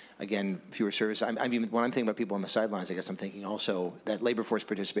growth, again, fewer services? When I'm thinking about people on the sidelines, I guess I'm thinking also that labor force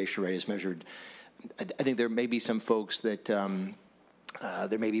participation rate is measured. I think there may be some folks that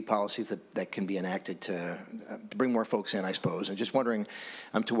there may be policies that can be enacted to bring more folks in, I suppose. And just wondering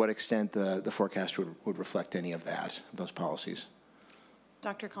to what extent the forecast would reflect any of those policies.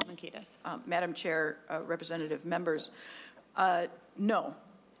 Dr. Kolumbakidis. Madam Chair, representative members, no.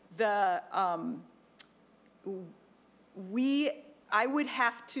 I would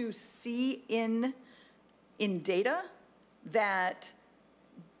have to see in data that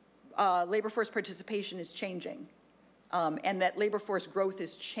labor force participation is changing and that labor force growth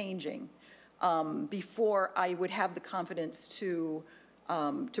is changing before I would have the confidence to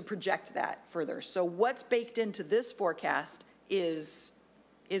project that further. So what's baked into this forecast is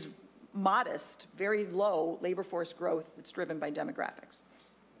modest, very low labor force growth that's driven by demographics.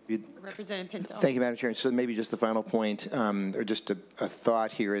 Representative Pinto. Thank you, Madam Chair. So maybe just the final point, or just a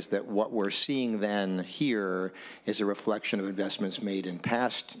thought here, is that what we're seeing then here is a reflection of investments made in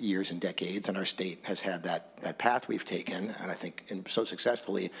past years and decades, and our state has had that path we've taken, and I think so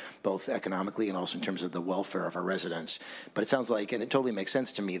successfully, both economically and also in terms of the welfare of our residents. But it sounds like, and it totally makes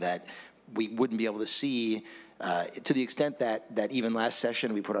sense to me, that we wouldn't be able to see, to the extent that even last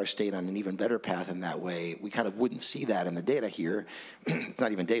session we put our state on an even better path in that way, we kind of wouldn't see that in the data here. It's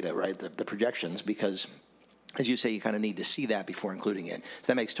not even data, right? The projections, because as you say, you kind of need to see that before including it.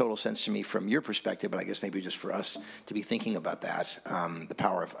 So that makes total sense to me from your perspective, but I guess maybe just for us to be thinking about that, the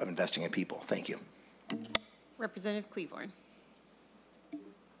power of investing in people. Thank you. Representative Cleaborn.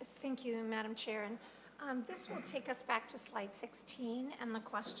 Thank you, Madam Chair. And this will take us back to slide 16, and the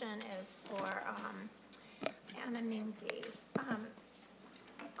question is for Anna Mingy.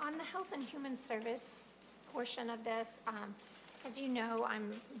 On the Health and Human Service portion of this, as you know,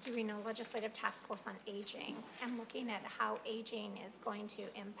 I'm doing a legislative task force on aging and looking at how aging is going to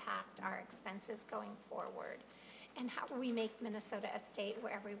impact our expenses going forward. And how do we make Minnesota a state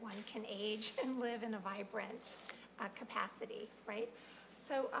where everyone can age and live in a vibrant capacity, right?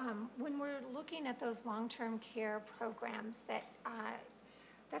 So when we're looking at those long-term care programs,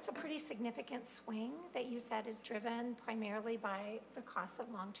 that's a pretty significant swing that you said is driven primarily by the cost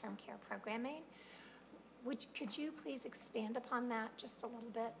of long-term care programming. Could you please expand upon that just a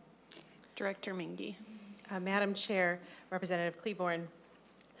little bit? Director Mingy. Madam Chair, Representative Cleaborn.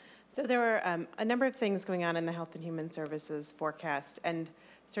 So there were a number of things going on in the Health and Human Services forecast, and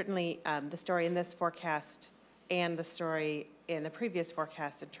certainly the story in this forecast and the story in the previous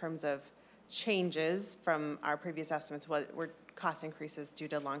forecast in terms of changes from our previous estimates were cost increases due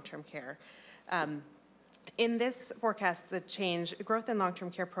to long-term care. In this forecast, the change, growth in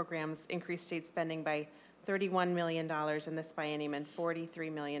long-term care programs increased state spending by $31 million in this biennium and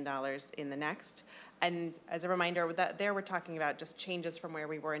 $43 million in the next. And as a reminder, that there we're talking about just changes from where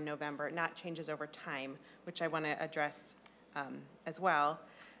we were in November, not changes over time, which I want to address as well.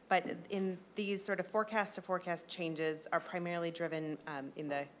 But in these sort of forecast-to-forecast changes are primarily driven in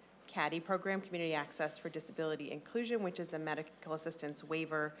the CADI program, Community Access for Disability Inclusion, which is a medical assistance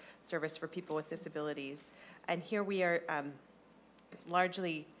waiver service for people with disabilities. And here we are, it's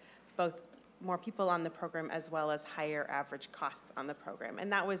largely both more people on the program as well as higher average costs on the program.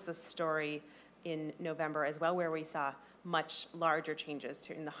 And that was the story in November as well, where we saw much larger changes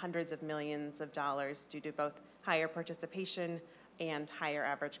in the hundreds of millions of dollars due to both higher participation and higher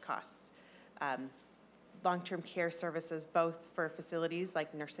average costs. Long-term care services, both for facilities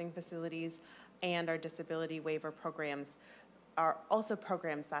like nursing facilities and our disability waiver programs, are also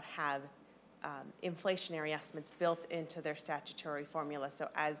programs that have inflationary estimates built into their statutory formula. So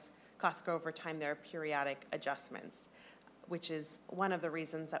as costs go over time, there are periodic adjustments, which is one of the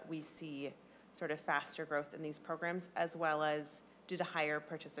reasons that we see sort of faster growth in these programs, as well as due to higher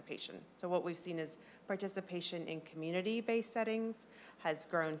participation. So what we've seen is participation in community-based settings has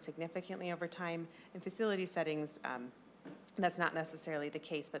grown significantly over time. In facility settings, that's not necessarily the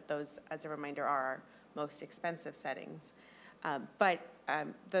case, but those, as a reminder, are our most expensive settings. But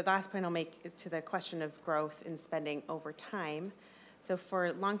the last point I'll make is to the question of growth in spending over time. So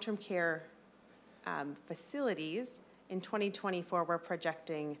for long-term care facilities, in 2024, we're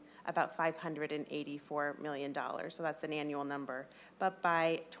projecting about $584 million. So that's an annual number. But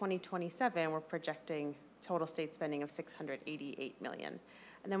by 2027, we're projecting total state spending of $688 million.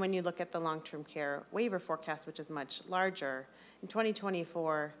 And then when you look at the long-term care waiver forecast, which is much larger, in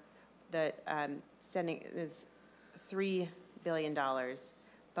 2024, the spending is $3 billion,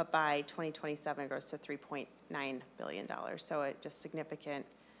 but by 2027, it goes to $3.9 billion. So it just significant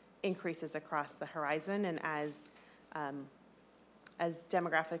increases across the horizon. And as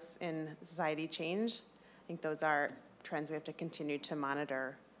demographics in society change, I think those are trends we have to continue to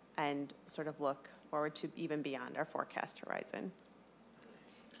monitor and sort of look forward to even beyond our forecast horizon.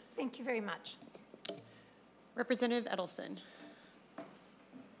 Thank you very much. Representative Edelson.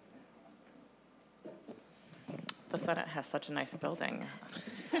 The Senate has such a nice building.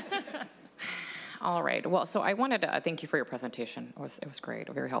 All right. Well, so I wanted to thank you for your presentation. It was great,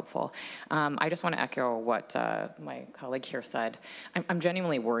 very helpful. I just want to echo what my colleague here said. I'm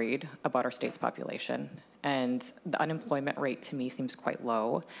genuinely worried about our state's population, and the unemployment rate to me seems quite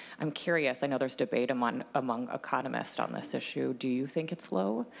low. I'm curious. I know there's debate among economists on this issue. Do you think it's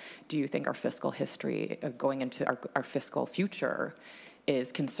low? Do you think our fiscal history going into our fiscal future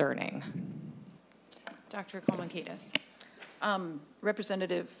is concerning? Dr. Coleman-Keytes.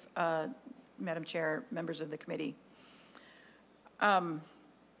 Representative, Madam Chair, members of the committee. The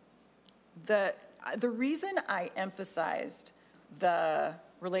reason I emphasized the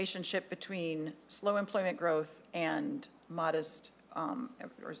relationship between slow employment growth and modest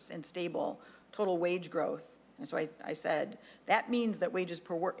and stable total wage growth, and so I said, that means that wages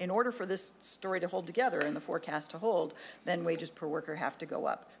per worker, in order for this story to hold together and the forecast to hold, then wages per worker have to go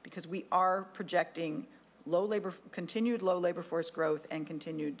up, because we are projecting continued low labor force growth and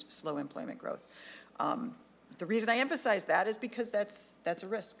continued slow employment growth. The reason I emphasize that is because that's a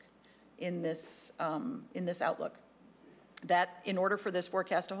risk in this outlook. That in order for this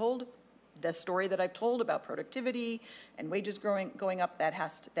forecast to hold, the story that I've told about productivity and wages going up, that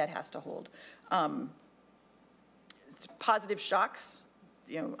has to hold. Positive shocks,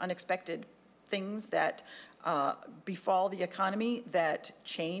 unexpected things that befall the economy that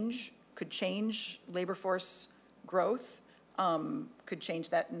could change labor force growth, could change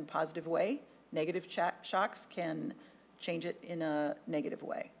that in a positive way. Negative shocks can change it in a negative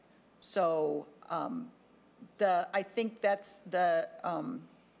way. So I think that's the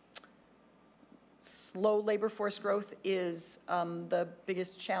slow labor force growth is the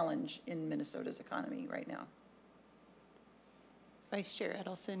biggest challenge in Minnesota's economy right now. Vice Chair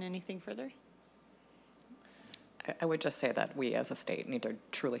Edelson, anything further? I would just say that we as a state need to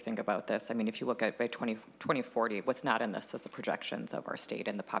truly think about this. I mean, if you look at by 2040, what's not in this is the projections of our state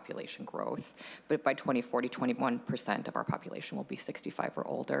and the population growth. But by 2040, 21% of our population will be 65 or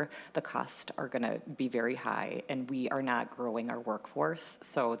older. The costs are going to be very high, and we are not growing our workforce.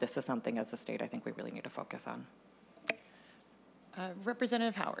 So this is something as a state I think we really need to focus on.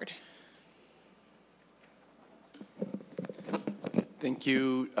 Representative Howard. Thank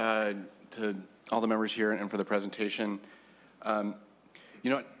you to all the members here and for the presentation. I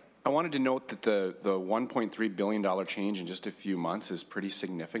wanted to note that the $1.3 billion change in just a few months is pretty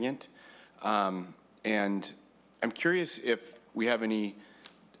significant. And I'm curious if we have any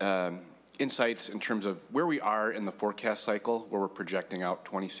insights in terms of where we are in the forecast cycle, where we're projecting out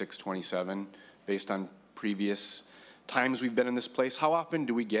 26, 27, based on previous times we've been in this place. How often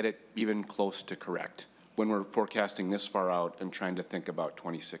do we get it even close to correct when we're forecasting this far out and trying to think about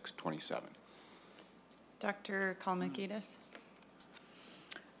 26, 27? Dr. Kalmakidis.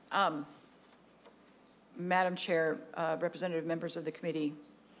 Madam Chair, representative members of the committee,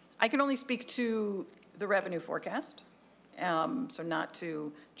 I can only speak to the revenue forecast, so not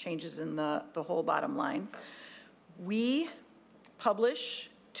to changes in the whole bottom line. We publish,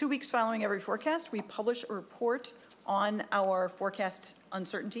 2 weeks following every forecast, we publish a report on our forecast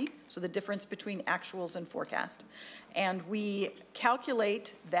uncertainty, so the difference between actuals and forecast. And we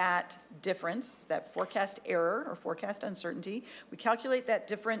calculate that difference, that forecast error or forecast uncertainty. We calculate that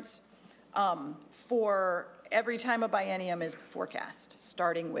difference for every time a biennium is forecast,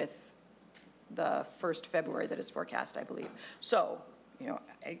 starting with the 1st February that is forecast, I believe. So, you know,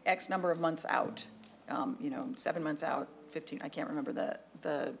 X number of months out, you know, 7 months out, 15, I can't remember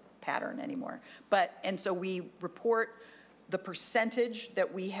the pattern anymore. But, and so we report the percentage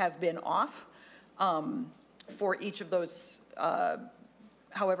that we have been off for each of those,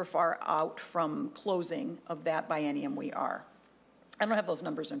 however far out from closing of that biennium we are. I don't have those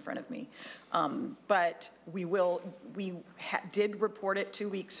numbers in front of me, but we did report it 2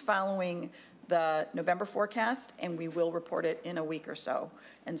 weeks following the November forecast, and we will report it in a week or so.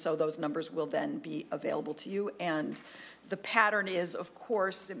 And so those numbers will then be available to you. And the pattern is, of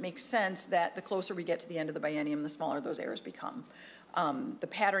course, it makes sense that the closer we get to the end of the biennium, the smaller those errors become. The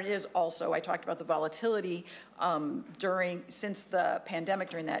pattern is also, I talked about the volatility since the pandemic,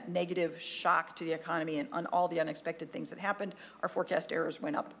 during that negative shock to the economy and on all the unexpected things that happened, our forecast errors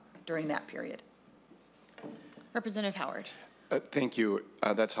went up during that period. Representative Howard. Thank you.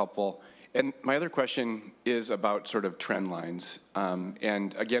 That's helpful. And my other question is about sort of trend lines.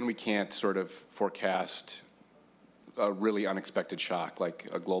 And again, we can't sort of forecast a really unexpected shock like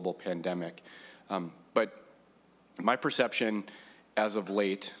a global pandemic. But my perception as of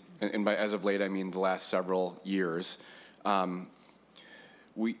late, and by as of late I mean the last several years, outside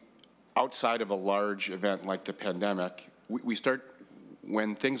of a large event like the pandemic, we start,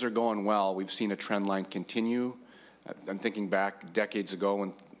 when things are going well, we've seen a trend line continue. I'm thinking back decades ago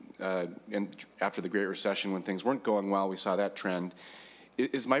when, and after the Great Recession, when things weren't going well, we saw that trend.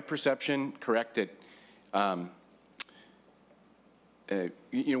 Is my perception correct that,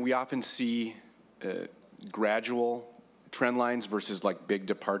 you know, we often see gradual trend lines versus like big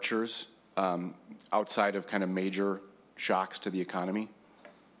departures outside of kind of major shocks to the economy?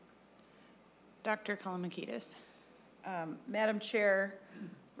 Dr. Kalmakidis. Madam Chair,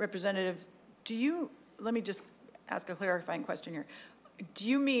 Representative, let me just ask a clarifying question here. Do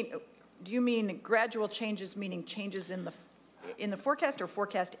you mean gradual changes, meaning changes in the forecast or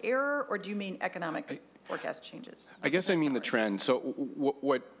forecast error, or do you mean economic forecast changes? I guess I mean the trend. So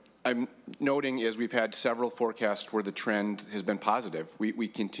what I'm noting is we've had several forecasts where the trend has been positive. We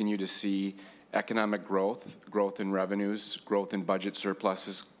continue to see economic growth in revenues, growth in budget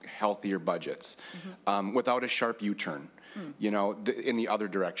surpluses, healthier budgets, without a sharp U-turn, you know, in the other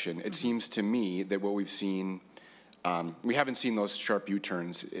direction. It seems to me that what we've seen, we haven't seen those sharp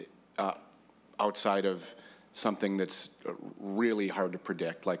U-turns outside of something that's really hard to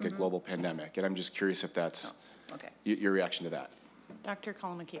predict, like a global pandemic. And I'm just curious if that's your reaction to that. Dr.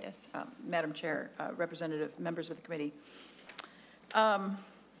 Kalmakidis. Madam Chair, Representative, members of the committee.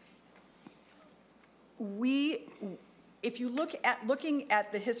 If you looking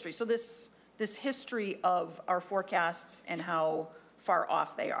at the history, so this history of our forecasts and how far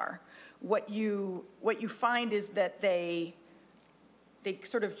off they are, what you find is that they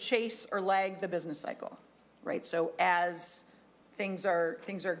sort of chase or lag the business cycle, right? So as things are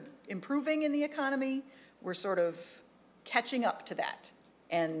improving in the economy, we're sort of catching up to that,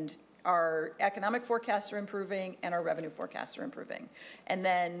 and our economic forecasts are improving and our revenue forecasts are improving. And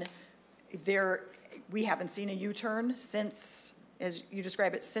then we haven't seen a U-turn since, as you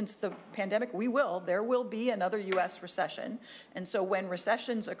describe it, since the pandemic. There will be another U.S. recession. And so when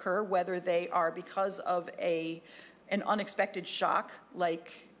recessions occur, whether they are because of an unexpected shock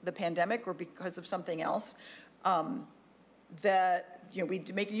like the pandemic or because of something else, we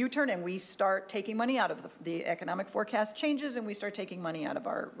make a U-turn and we start taking money out of the economic forecast changes, and we start taking money out of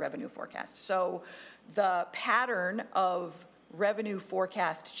our revenue forecast. So the pattern of revenue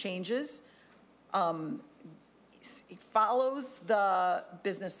forecast changes follows the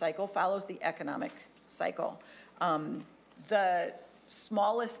business cycle, follows the economic cycle. The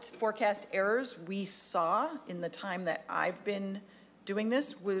smallest forecast errors we saw in the time that I've been doing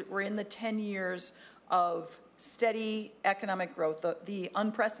this were in the 10 years of steady economic growth, the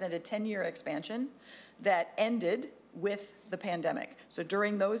unprecedented 10-year expansion that ended with the pandemic. So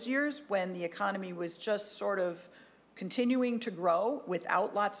during those years when the economy was just sort of continuing to grow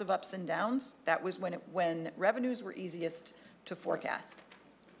without lots of ups and downs, that was when revenues were easiest to forecast.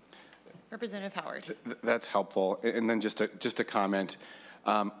 Representative Howard. That's helpful. And then just a comment.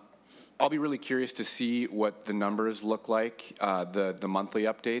 I'll be really curious to see what the numbers look like, the monthly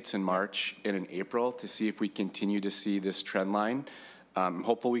updates in March and in April, to see if we continue to see this trend line.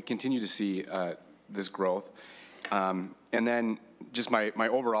 Hopefully we continue to see this growth. And then just my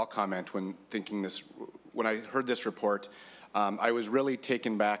overall comment when thinking this, when I heard this report, I was really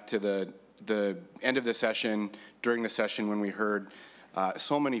taken back to the end of the session, during the session when we heard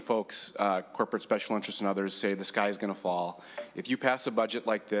so many folks, corporate special interests and others, say the sky is going to fall. If you pass a budget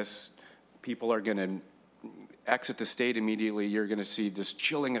like this, people are going to exit the state immediately. You're going to see this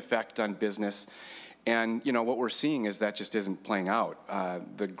chilling effect on business. And, you know, what we're seeing is that just isn't playing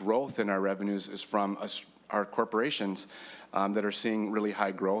out. The growth in our revenues is from our corporations that are seeing really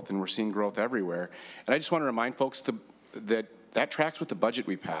high growth, and we're seeing growth everywhere. And I just want to remind folks that tracks with the budget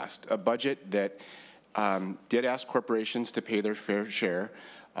we passed, a budget that did ask corporations to pay their fair share,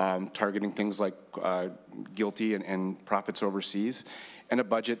 targeting things like GILTI and profits overseas, and a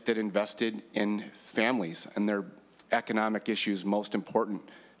budget that invested in families and their economic issues most important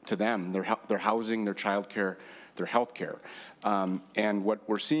to them, their housing, their child care, their health care. And what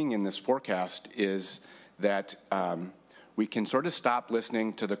we're seeing in this forecast is that we can sort of stop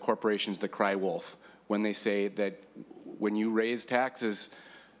listening to the corporations that cry wolf when they say that when you raise taxes,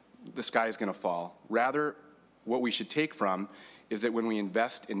 the sky is going to fall. Rather, what we should take from is that when we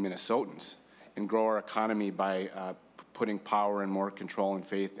invest in Minnesotans and grow our economy by putting power and more control and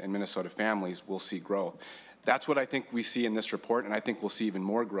faith in Minnesota families, we'll see growth. That's what I think we see in this report, and I think we'll see even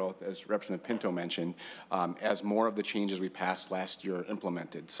more growth, as Representative Pinto mentioned, as more of the changes we passed last year are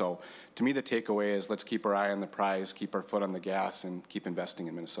implemented. So to me, the takeaway is let's keep our eye on the prize, keep our foot on the gas, and keep investing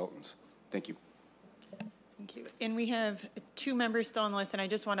in Minnesotans. Thank you. Thank you. And we have 2 members still on the list, and I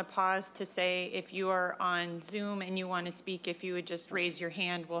just want to pause to say if you are on Zoom and you want to speak, if you would just raise your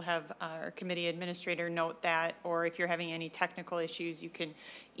hand, we'll have our committee administrator note that, or if you're having any technical issues, you can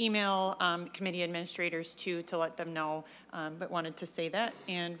email committee administrators too to let them know, but wanted to say that.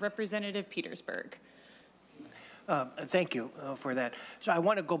 And Representative Petersburg. Thank you for that. So I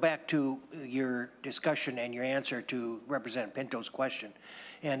want to go back to your discussion and your answer to Representative Pinto's question.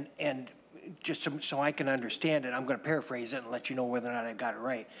 And just so I can understand it, I'm going to paraphrase it and let you know whether or not I got it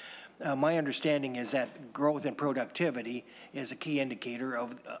right. My understanding is that growth and productivity is a key indicator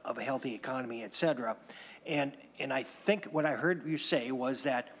of a healthy economy, et cetera. And I think what I heard you say was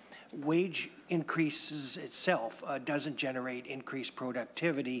that wage increases itself doesn't generate increased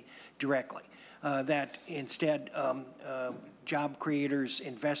productivity directly. That instead job creators,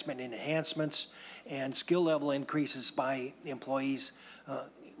 investment in enhancements, and skill level increases by employees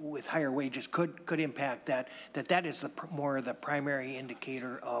with higher wages could impact that is more the primary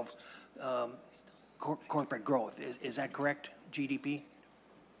indicator of corporate growth. Is that correct, GDP?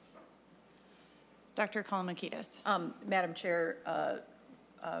 Dr. Kolomakidis. Madam Chair,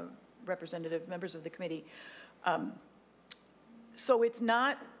 Representative, members of the committee. So it's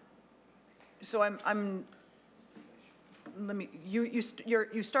not, so let me,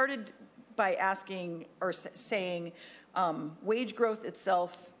 you started by asking or saying wage growth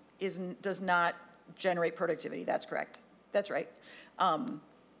itself does not generate productivity. That's correct. That's right.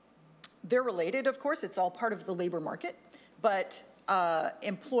 They're related, of course. It's all part of the labor market. But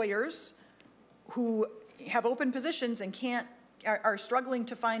employers who have open positions and are struggling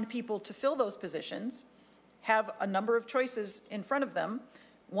to find people to fill those positions have a number of choices in front of them.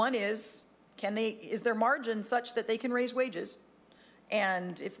 One is, is their margin such that they can raise wages?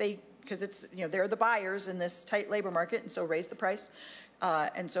 And if they, because it's, they're the buyers in this tight labor market, and so raise the price.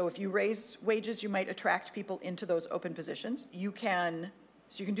 And so if you raise wages, you might attract people into those open positions. So you can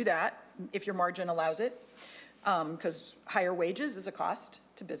do that if your margin allows it, because higher wages is a cost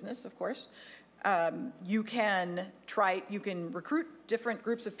to business, of course. You can recruit different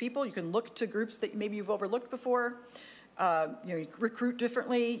groups of people. You can look to groups that maybe you've overlooked before. You recruit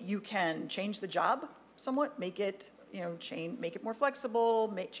differently. You can change the job somewhat, make it, make it more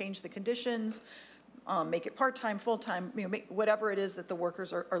flexible, change the conditions, make it part-time, full-time, whatever it is that the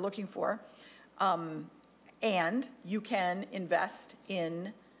workers are looking for. And you can invest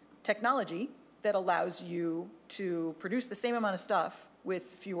in technology that allows you to produce the same amount of stuff with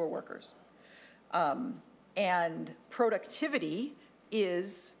fewer workers. And productivity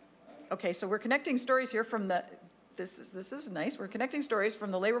is, okay, so we're connecting stories here from this is nice. We're connecting stories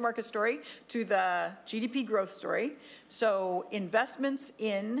from the labor market story to the GDP growth story. So investments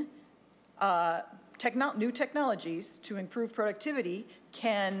in new technologies to improve productivity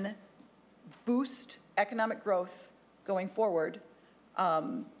can boost economic growth going forward,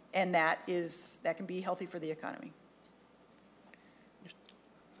 and that can be healthy for the economy.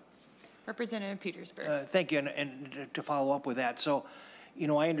 Representative Petersburg. Thank you, and to follow up with that, so, you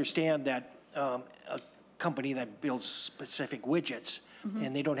know, I understand that a company that builds specific widgets,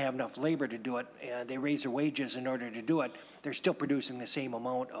 and they don't have enough labor to do it, and they raise their wages in order to do it, they're still producing the same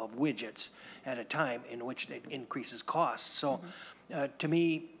amount of widgets at a time, in which it increases costs. So, to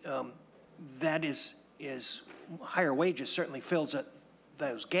me, that is higher wages certainly fills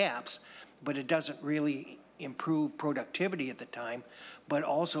those gaps, but it doesn't really improve productivity at the time, but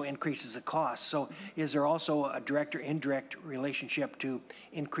also increases the cost. So is there also a direct or indirect relationship to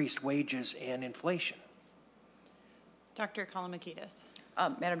increased wages and inflation? Dr. Kolomakidis.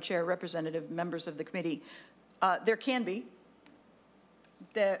 Madam Chair, representative members of the committee, there can be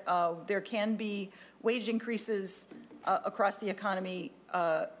wage increases across the economy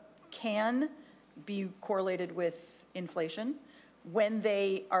can be correlated with inflation. When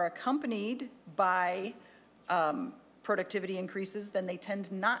they are accompanied by productivity increases, then they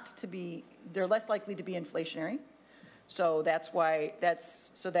tend not to be, they're less likely to be inflationary. So that's why,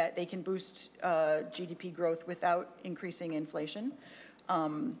 so that they can boost GDP growth without increasing inflation.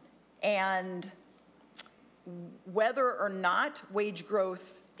 And whether or not wage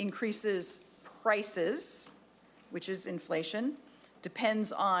growth increases prices, which is inflation,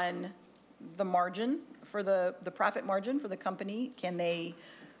 depends on the margin for the profit margin for the company. Can they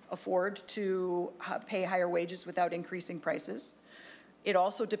afford to pay higher wages without increasing prices? It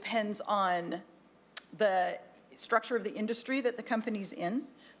also depends on the structure of the industry that the company's in.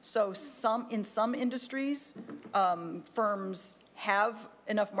 So in some industries, firms have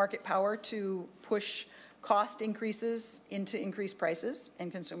enough market power to push cost increases into increased prices,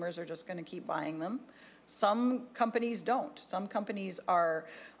 and consumers are just going to keep buying them. Some companies don't. Some companies are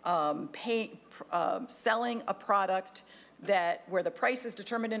selling a product where the price is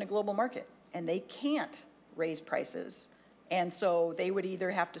determined in a global market, and they can't raise prices. And so they would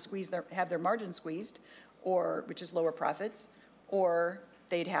either have to have their margin squeezed, which is lower profits, or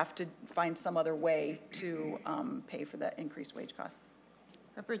they'd have to find some other way to pay for that increased wage costs.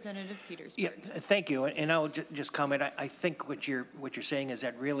 Representative Petersburg. Yeah, thank you, and I'll just comment. I think what you're saying is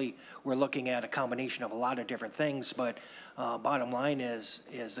that really we're looking at a combination of a lot of different things, but bottom line is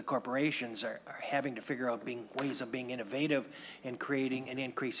the corporations are having to figure out ways of being innovative and creating and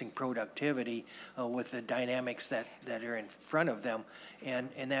increasing productivity with the dynamics that are in front of them, and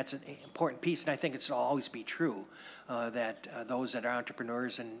that's an important piece, and I think it'll always be true that those that are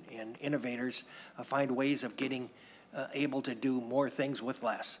entrepreneurs and innovators find ways of getting able to do more things with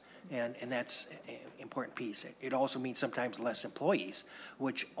less, and that's an important piece. It also means sometimes less employees,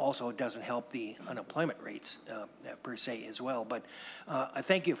 which also doesn't help the unemployment rates per se as well. But I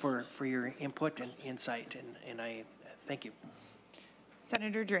thank you for your input and insight, and I thank you.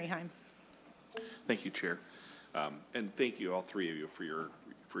 Senator Draheim. Thank you, Chair, and thank you, all three of you, for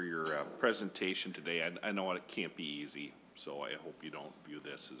your presentation today. I know it can't be easy, so I hope you don't view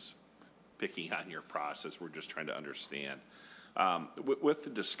this as picking on your process. We're just trying to understand. With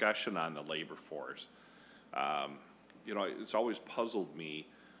the discussion on the labor force, you know, it's always puzzled me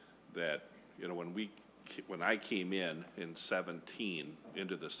that, you know, when I came in 17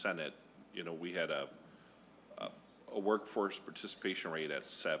 into the Senate, you know, we had a workforce participation rate at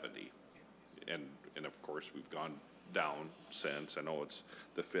 70. And of course, we've gone down since. I know it's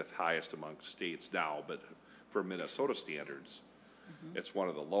the 5th highest among states now, but for Minnesota standards, it's one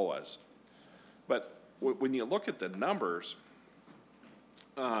of the lowest. But when you look at the numbers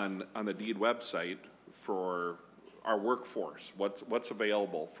on the DEED website for our workforce, what's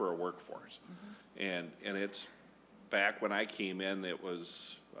available for a workforce, and it's back when I came in, it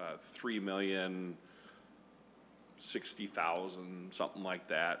was 3,060,000, something like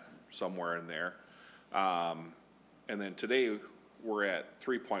that, somewhere in there, and then today we're at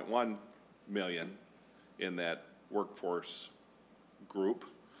 3.1 million in that workforce group.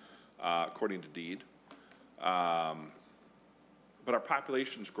 According to DEED, but our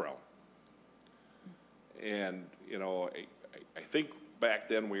population's grown, and you know, I think back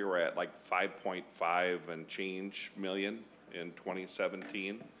then we were at like 5.5 and change million in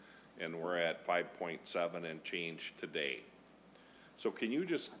 2017, and we're at 5.7 and change today. So can you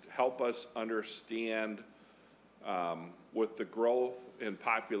just help us understand, with the growth in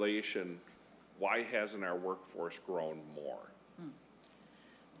population, why hasn't our workforce grown more?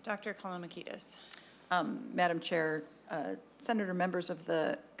 Dr. Kolomakidis. Madam Chair, Senator, members of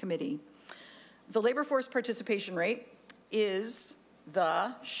the committee, the labor force participation rate is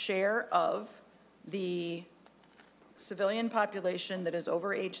the share of the civilian population that is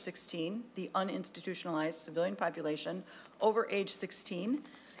over age 16, the uninstitutionalized civilian population over age 16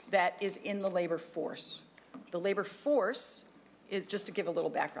 that is in the labor force. The labor force is, just to give a little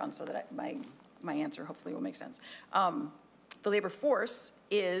background so that my answer hopefully will make sense. The labor force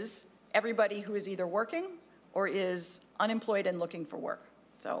is everybody who is either working or is unemployed and looking for work.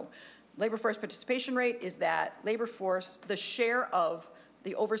 So labor force participation rate is that labor force, the share of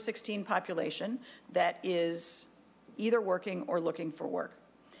the over 16 population that is either working or looking for work.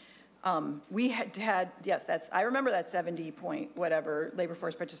 We had, yes, I remember that 70 point whatever labor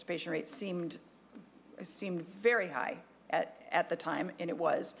force participation rate seemed very high at the time, and it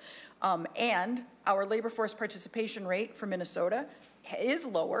was. And our labor force participation rate for Minnesota is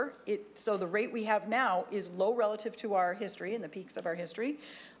lower. So the rate we have now is low relative to our history and the peaks of our history.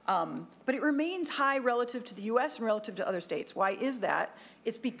 But it remains high relative to the US and relative to other states. Why is that?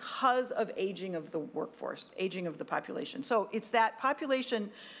 It's because of aging of the workforce, aging of the population. So it's that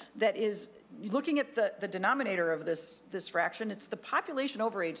population that is, looking at the denominator of this fraction, it's the population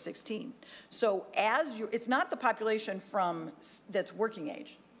over age 16. So it's not the population that's working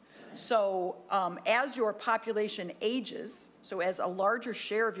age. So as your population ages, so as a larger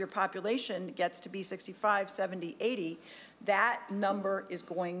share of your population gets to be 65, 70, 80, that number is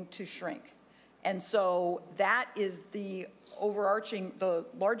going to shrink. And so that is the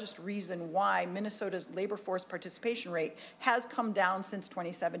largest reason why Minnesota's labor force participation rate has come down since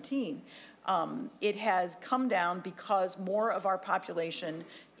 2017. It has come down because more of our population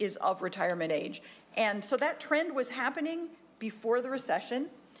is of retirement age. And so that trend was happening before the recession,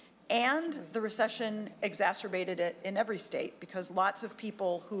 and the recession exacerbated it in every state because lots of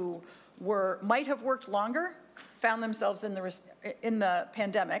people who might have worked longer found themselves in the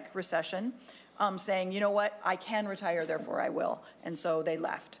pandemic recession saying, you know what, I can retire, therefore I will. And so they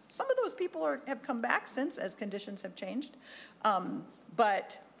left. Some of those people have come back since as conditions have changed.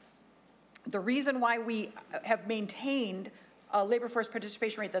 But the reason why we have maintained a labor force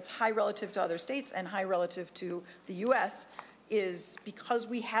participation rate that's high relative to other states and high relative to the US is because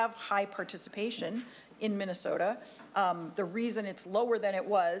we have high participation in Minnesota. The reason it's lower than it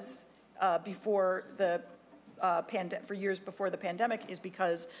was for years before the pandemic is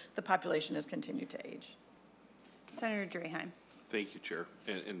because the population has continued to age. Senator Draheim. Thank you, Chair,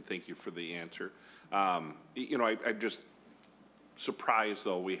 and thank you for the answer. I'm just surprised,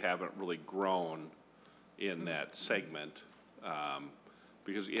 though, we haven't really grown in that segment.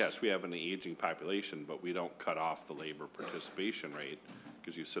 Because, yes, we have an aging population, but we don't cut off the labor participation rate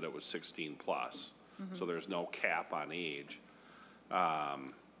because you said it was 16 plus. So there's no cap on age.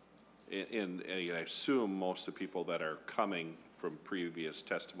 And I assume most of the people that are coming from previous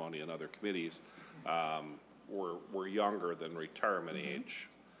testimony in other committees were younger than retirement age.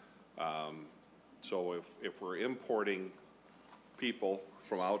 So if we're importing people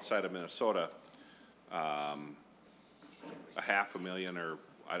from outside of Minnesota, 500,000 or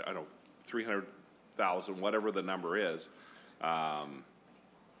I don't know, 300,000, whatever the number is, why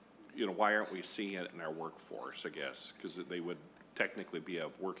aren't we seeing it in our workforce, I guess? Because they would technically be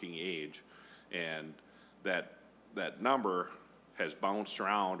of working age, and that number has bounced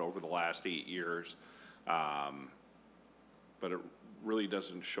around over the last 8 years, but it really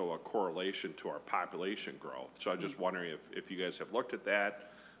doesn't show a correlation to our population growth. So I'm just wondering if you guys have looked at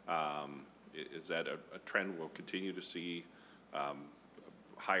that. Is that a trend we'll continue to see?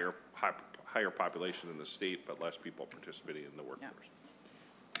 Higher population in the state, but less people participating in the workforce.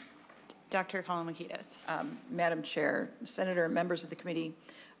 Yeah. Dr. Kolomoukidis. Madam Chair, Senator, and members of the committee,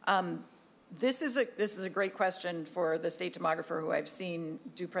 this is a great question for the state demographer who I've seen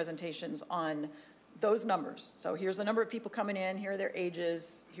do presentations on those numbers. So here's the number of people coming in, here are their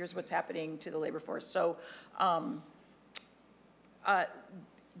ages, here's what's happening to the labor force. So I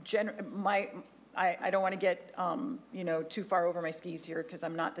don't want to get too far over my skis here because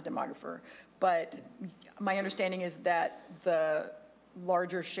I'm not the demographer, but my understanding is that the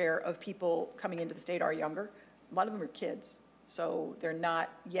larger share of people coming into the state are younger. A lot of them are kids, so they're not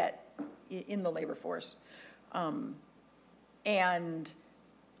yet in the labor force. And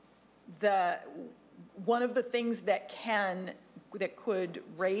one of the things that could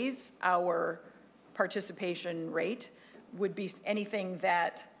raise our participation rate would be anything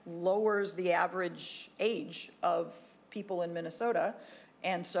that lowers the average age of people in Minnesota.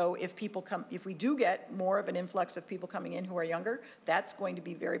 And so if we do get more of an influx of people coming in who are younger, that's going to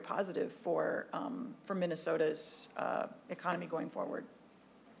be very positive for Minnesota's economy going forward.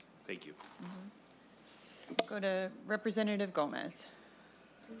 Thank you. Go to Representative Gomez.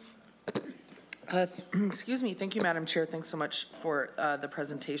 Excuse me. Thank you, Madam Chair. Thanks so much for the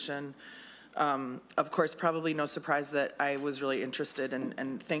presentation. Of course, probably no surprise that I was really interested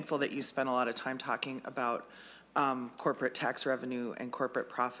and thankful that you spent a lot of time talking about corporate tax revenue and corporate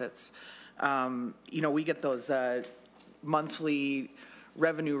profits. You know, we get those monthly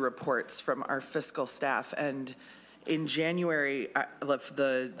revenue reports from our fiscal staff, and in January,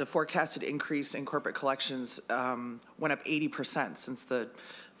 the forecasted increase in corporate collections went up 80% since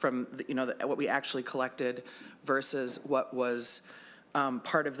what we actually collected versus what was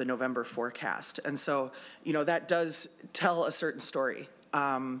part of the November forecast. And so, you know, that does tell a certain story.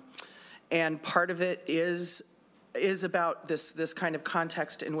 And part of it is about this kind of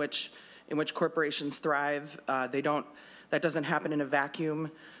context in which corporations thrive. That doesn't happen in a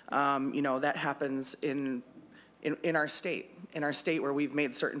vacuum. You know, that happens in our state where we've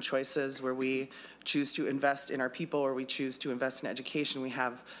made certain choices, where we choose to invest in our people, or we choose to invest in education. We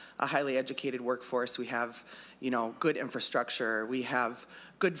have a highly educated workforce. We have, you know, good infrastructure. We have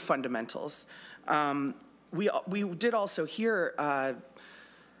good fundamentals. We did also hear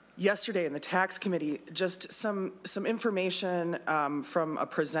yesterday in the tax committee just some information from a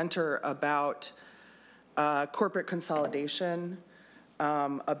presenter about corporate consolidation,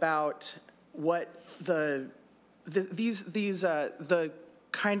 about what the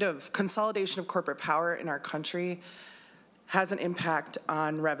kind of consolidation of corporate power in our country has an impact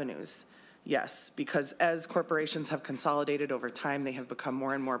on revenues. Yes, because as corporations have consolidated over time, they have become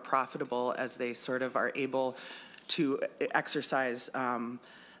more and more profitable as they sort of are able to exercise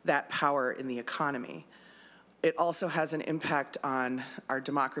that power in the economy. It also has an impact on our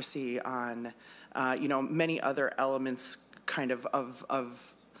democracy, on you know, many other elements kind of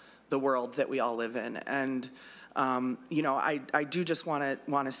the world that we all live in. And you know, I do just want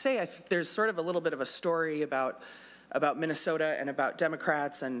to say there's sort of a little bit of a story about Minnesota and about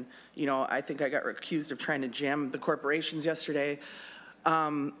Democrats, and you know, I think I got accused of trying to jam the corporations yesterday.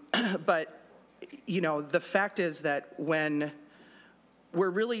 But you know, the fact is that when we're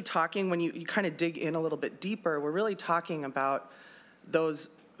really talking, when you kind of dig in a little bit deeper, we're really talking about those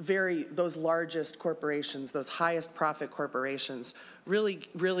largest corporations, those highest profit corporations,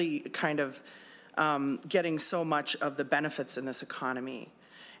 really kind of getting so much of the benefits in this economy.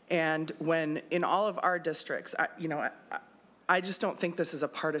 And when in all of our districts, I just don't think this is a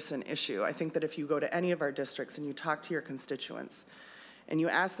partisan issue. I think that if you go to any of our districts and you talk to your constituents and you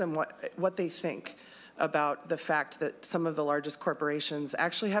ask them what they think about the fact that some of the largest corporations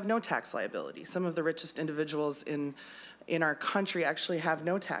actually have no tax liability. Some of the richest individuals in our country actually have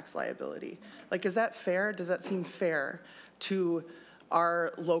no tax liability. Like, is that fair? Does that seem fair to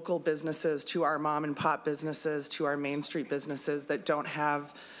our local businesses, to our mom and pop businesses, to our Main Street businesses that don't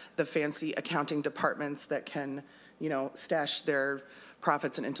have the fancy accounting departments that can, you know, stash their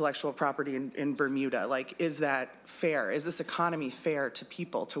profits and intellectual property in Bermuda? Like, is that fair? Is this economy fair to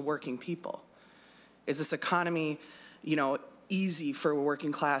people, to working people? Is this economy, you know, easy for a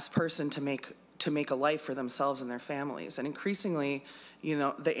working class person to make a life for themselves and their families? And increasingly, you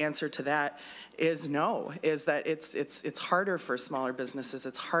know, the answer to that is no, is that it's harder for smaller businesses.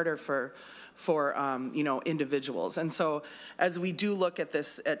 It's harder for you know, individuals. And so as we do look at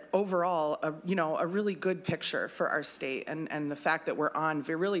this, at overall, you know, a really good picture for our state and the fact that we're on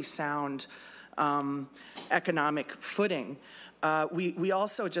really sound economic footing, we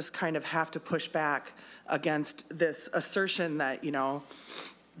also just kind of have to push back against this assertion that, you know,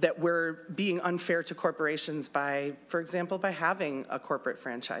 that we're being unfair to corporations by, for example, by having a corporate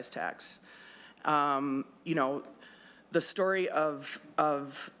franchise tax. You know, the story of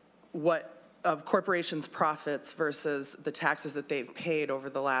corporations' profits versus the taxes that they've paid over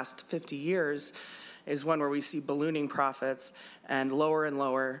the last 50 years is one where we see ballooning profits and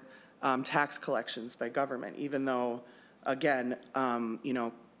lower tax collections by government, even though, again, you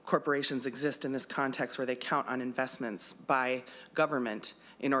know, corporations exist in this context where they count on investments by government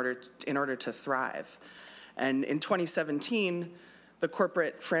in order to thrive. And in 2017, the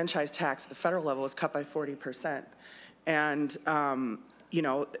corporate franchise tax at the federal level was cut by 40%. And you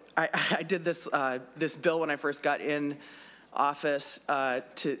know, I did this bill when I first got in office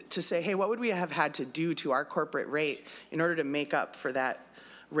to say, hey, what would we have had to do to our corporate rate in order to make up for that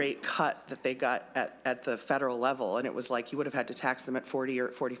rate cut that they got at the federal level? And it was like you would have had to tax them at 40 or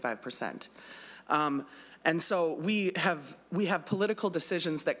 45%. And so we have political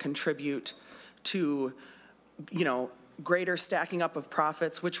decisions that contribute to, you know, greater stacking up of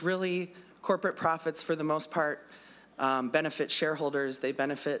profits, which really corporate profits for the most part benefit shareholders. They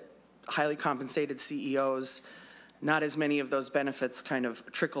benefit highly compensated CEOs. Not as many of those benefits kind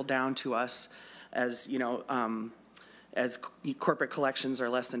of trickle down to us. as, you know, as corporate collections are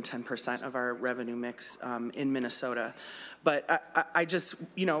less than 10% of our revenue mix in Minnesota. But I just,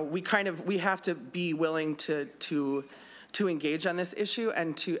 you know, we have to be willing to engage on this issue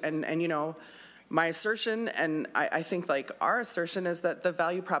and you know, my assertion, and I think like our assertion, is that the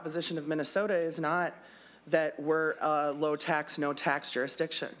value proposition of Minnesota is not that we're a low tax, no tax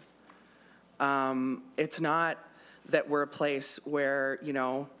jurisdiction. It's not that we're a place where, you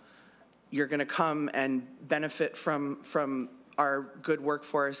know, you're going to come and benefit from our good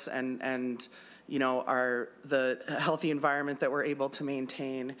workforce and you know, the healthy environment that we're able to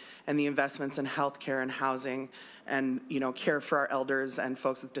maintain, and the investments in healthcare and housing, and, you know, care for our elders and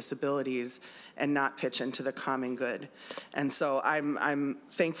folks with disabilities, and not pitch into the common good. And so I'm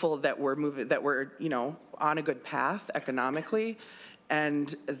thankful that we're you know, on a good path economically,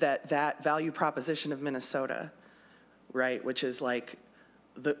 and that value proposition of Minnesota, right, which is like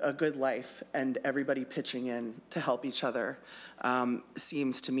a good life and everybody pitching in to help each other,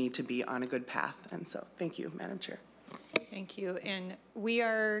 seems to me to be on a good path. And so thank you, Madam Chair. Thank you. And we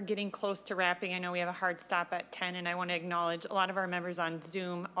are getting close to wrapping. I know we have a hard stop at 10, and I want to acknowledge a lot of our members on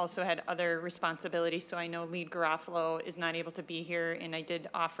Zoom also had other responsibilities. So I know Lead Garofalo is not able to be here, and I did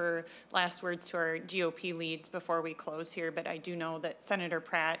offer last words to our GOP leads before we close here, but I do know that Senator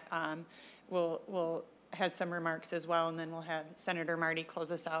Pratt has some remarks as well, and then we'll have Senator Marty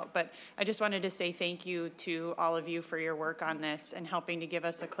close us out. But I just wanted to say thank you to all of you for your work on this and helping to give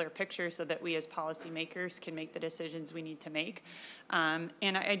us a clear picture so that we as policymakers can make the decisions we need to make. And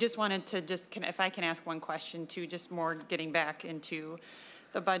I just wanted to if I can ask one question too, just more getting back into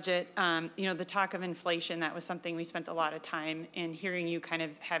the budget. You know, the talk of inflation, that was something we spent a lot of time in. Hearing you kind of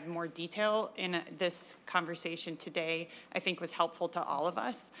have more detail in this conversation today, I think was helpful to all of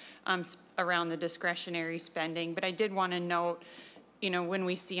us around the discretionary spending. But I did want to note, you know, when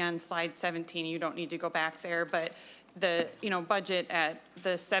we see on slide 17, you don't need to go back there, but the, you know, budget at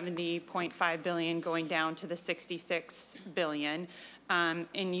the 70.5 billion going down to the 66 billion.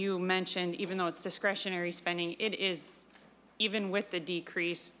 And you mentioned, even though it's discretionary spending, it is, even with the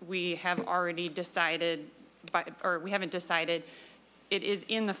decrease, we have already decided, we haven't decided, it is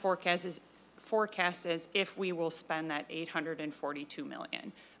in the forecast as if we will spend that 842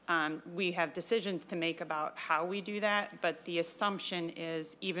 million. We have decisions to make about how we do that, but the assumption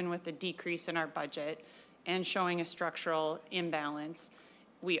is, even with the decrease in our budget and showing a structural imbalance,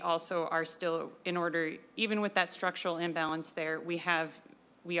 we also are still, even with that structural imbalance there,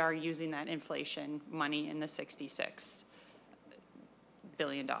 we are using that inflation money in the 66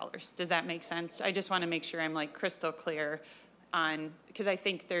 billion dollars. Does that make sense? I just want to make sure I'm like crystal clear on, because I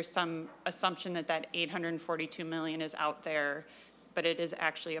think there's some assumption that 842 million is out there, but it is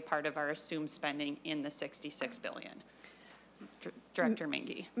actually a part of our assumed spending in the 66 billion. Director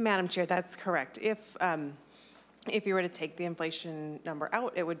Mengy. Madam Chair, that's correct. If you were to take the inflation number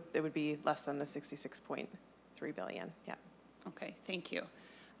out, it would be less than the 66.3 billion. Yeah. Okay, thank you.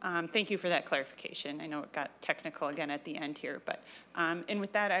 Thank you for that clarification. I know it got technical again at the end here, but and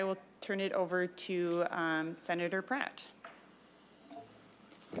with that, I will turn it over to Senator Pratt.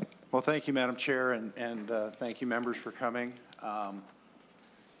 Well, thank you, Madam Chair, and thank you, members, for coming.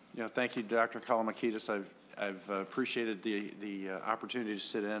 You know, thank you, Dr. Kolomakidis. I've appreciated the opportunity to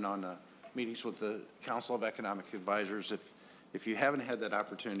sit in on meetings with the Council of Economic Advisors. If you haven't had that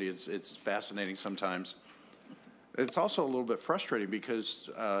opportunity, it's fascinating sometimes. It's also a little bit frustrating because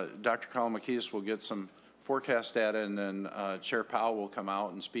Dr. Kolomakidis will get some forecast data, and then Chair Powell will come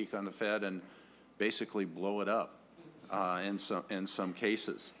out and speak on the Fed and basically blow it up in some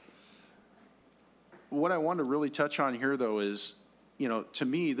cases. What I want to really touch on here, though, is, you know, to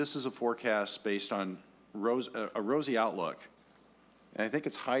me, this is a forecast based on a rosy outlook, and I think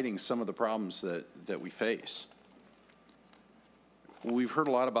it's hiding some of the problems that we face. We've heard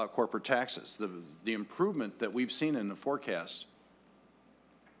a lot about corporate taxes. The improvement that we've seen in the forecast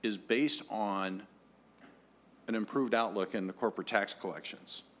is based on an improved outlook in the corporate tax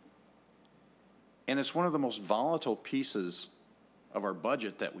collections. And it's one of the most volatile pieces of our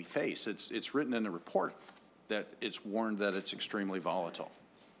budget that we face. It's written in the report that it's warned that it's extremely volatile.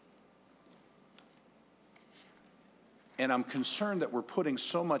 And I'm concerned that we're putting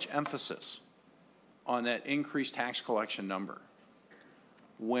so much emphasis on that increased tax collection number,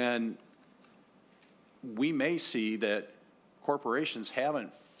 when we may see that corporations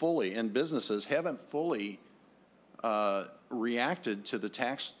haven't fully, and businesses haven't fully reacted to the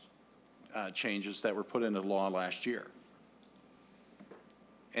tax changes that were put into law last year.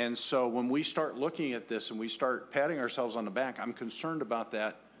 And so when we start looking at this and we start patting ourselves on the back, I'm concerned about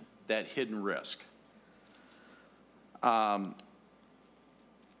that hidden risk.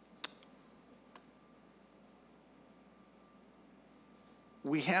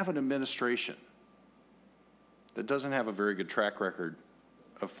 we have an administration that doesn't have a very good track record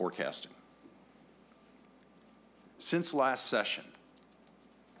of forecasting. Since last session,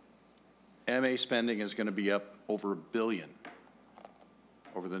 MA spending is going to be up over $1 billion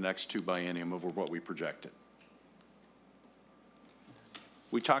over the next 2 biennium over what we projected.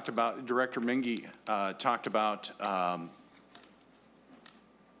 We talked about, Director Mingy talked about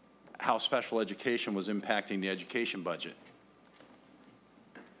how special education was impacting the education budget.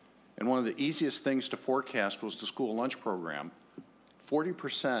 And one of the easiest things to forecast was the school lunch program.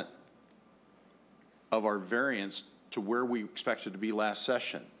 40% of our variance to where we expected to be last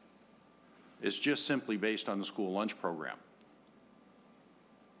session is just simply based on the school lunch program.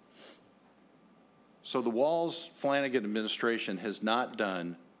 So the Walz-Flanagan administration has not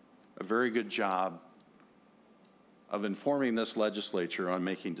done a very good job of informing this legislature on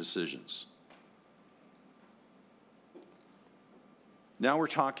making decisions. Now we're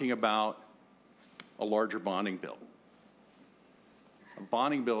talking about a larger bonding bill. A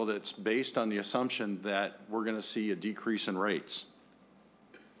bonding bill that's based on the assumption that we're going to see a decrease in rates.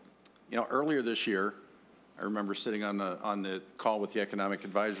 You know, earlier this year, I remember sitting on the call with the economic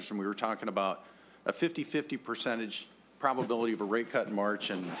advisors, and we were talking about a 50-50% probability of a rate cut in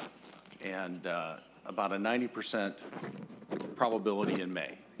March and about a 90% probability in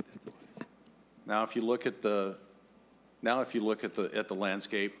May. Now, if you look at the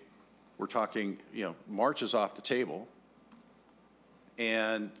landscape, we're talking, you know, March is off the table,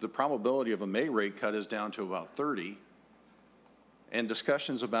 and the probability of a May rate cut is down to about 30, and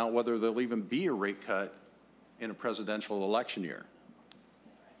discussions about whether there'll even be a rate cut in a presidential election year.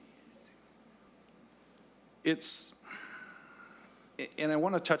 And I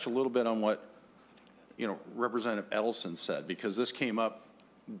want to touch a little bit on what, you know, Representative Edelson said, because this came up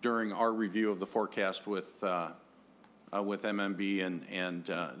during our review of the forecast with MMB and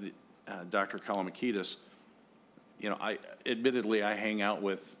Dr. Kalamakidis. You know, admittedly, I hang out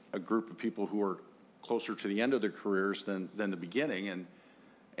with a group of people who are closer to the end of their careers than the beginning, and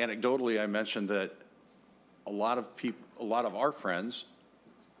anecdotally, I mentioned that a lot of our friends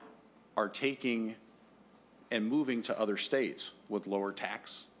are taking and moving to other states with lower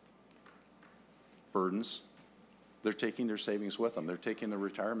tax burdens. They're taking their savings with them. They're taking their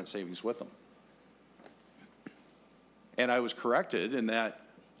retirement savings with them. And I was corrected in that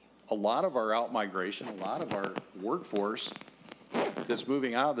a lot of our outmigration, a lot of our workforce that's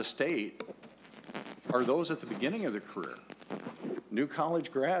moving out of the state are those at the beginning of their career. New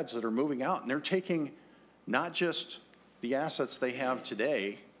college grads that are moving out, and they're taking not just the assets they have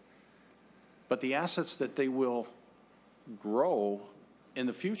today, but the assets that they will grow in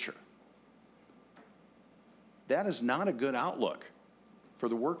the future. That is not a good outlook for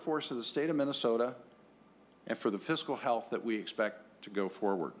the workforce of the state of Minnesota and for the fiscal health that we expect to go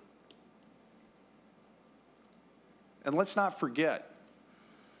forward. And let's not forget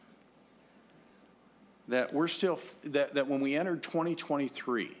that we're still, that when we entered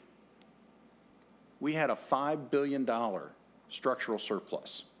 2023, we had a $5 billion structural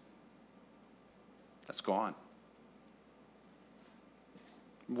surplus. That's gone.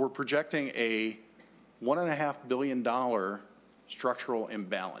 We're projecting a $1.5 billion structural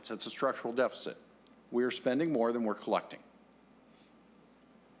imbalance. That's a structural deficit. We are spending more than we're collecting.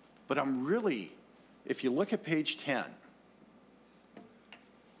 But if you look at page 10,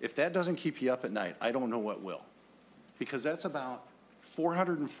 if that doesn't keep you up at night, I don't know what will. Because that's about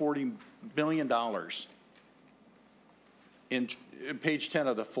 $440 billion in page 10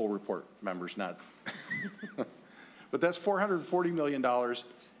 of the full report, members, not. But that's $440 million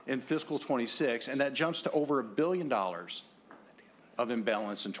in fiscal 26, and that jumps to over $1 billion of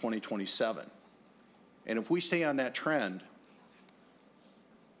imbalance in 2027. And if we stay on that trend,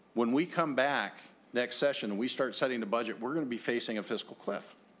 when we come back next session and we start setting the budget, we're going to be facing a fiscal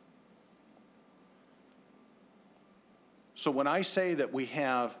cliff. So when I say that we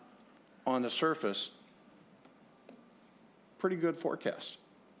have, on the surface, pretty good forecast,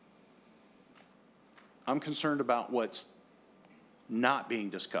 I'm concerned about what's not being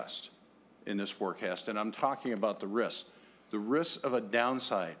discussed in this forecast, and I'm talking about the risks. The risk of a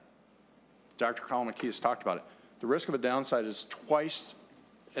downside, Dr. Kalamakidis talked about it, the risk of a downside is twice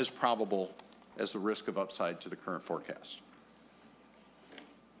as probable as the risk of upside to the current forecast.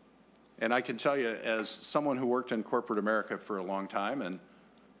 And I can tell you, as someone who worked in corporate America for a long time and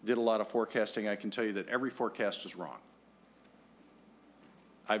did a lot of forecasting, I can tell you that every forecast is wrong.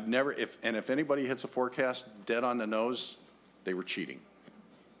 I've never, if anybody hits a forecast dead on the nose, they were cheating.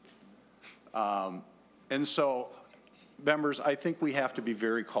 And so, members, I think we have to be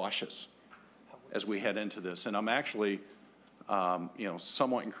very cautious as we head into this. And I'm actually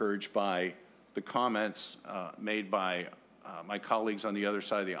somewhat encouraged by the comments made by my colleagues on the other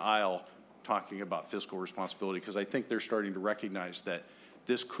side of the aisle talking about fiscal responsibility, because I think they're starting to recognize that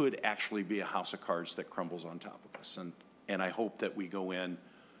this could actually be a house of cards that crumbles on top of us. And I hope that we go in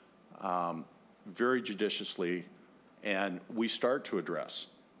very judiciously and we start to address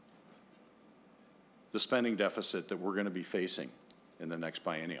the spending deficit that we're going to be facing in the next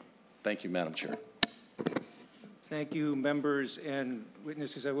biennium. Thank you, Madam Chair. Thank you, members and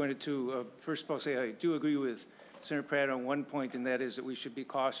witnesses. I wanted to, first of all, say I do agree with Senator Pratt on one point, and that is that we should be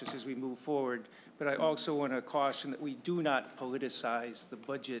cautious as we move forward. But I also want to caution that we do not politicize the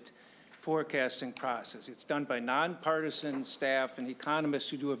budget forecasting process. It's done by nonpartisan staff and economists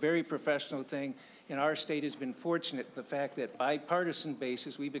who do a very professional thing. And our state has been fortunate in the fact that bipartisan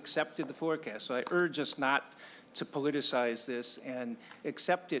basis, we've accepted the forecast. So I urge us not to politicize this and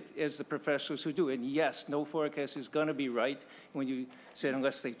accept it as the professionals who do. And yes, no forecast is going to be right. When you said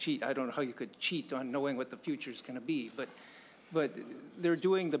unless they cheat, I don't know how you could cheat on knowing what the future is going to be. But they're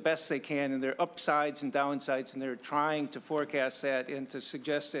doing the best they can, and there are upsides and downsides, and they're trying to forecast that and to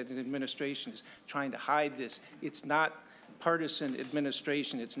suggest that an administration is trying to hide this. It's not partisan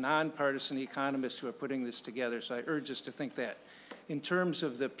administration. It's nonpartisan economists who are putting this together. So I urge us to think that. In terms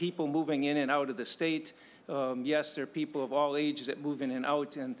of the people moving in and out of the state, yes, there are people of all ages that move in and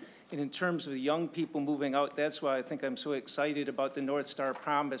out. And in terms of the young people moving out, that's why I think I'm so excited about the North Star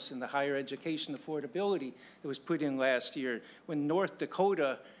Promise and the higher education affordability that was put in last year, when North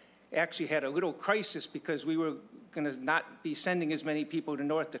Dakota actually had a little crisis because we were going to not be sending as many people to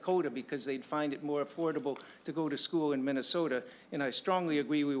North Dakota because they'd find it more affordable to go to school in Minnesota. And I strongly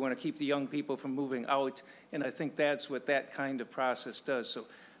agree we want to keep the young people from moving out, and I think that's what that kind of process does. So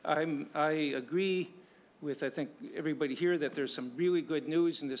I agree with, I think, everybody here that there's some really good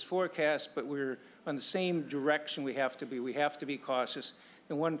news in this forecast, but we're on the same direction we have to be. We have to be cautious.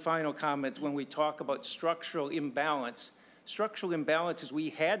 And one final comment, when we talk about structural imbalance, structural imbalances,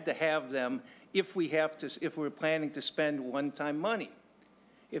 we had to have them if we're planning to spend one-time money.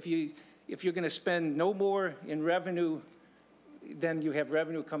 If you're going to spend no more in revenue than you have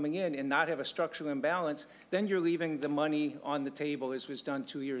revenue coming in and not have a structural imbalance, then you're leaving the money on the table as was done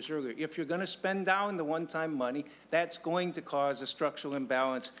 2 years earlier. If you're going to spend down the one-time money, that's going to cause a structural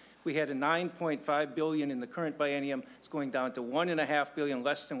imbalance. We had a $9.5 billion in the current biennium. It's going down to $1.5 billion,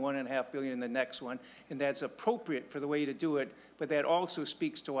 less than $1.5 billion in the next one, and that's appropriate for the way to do it. But that also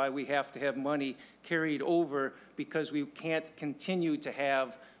speaks to why we have to have money carried over, because we can't continue to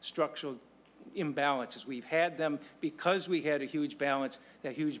have structural imbalances. We've had them because we had a huge balance.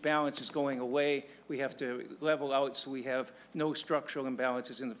 That huge balance is going away. We have to level out so we have no structural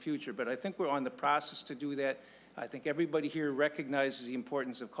imbalances in the future. But I think we're on the process to do that. I think everybody here recognizes the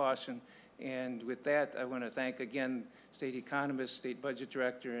importance of caution. And with that, I want to thank again State Economist, State Budget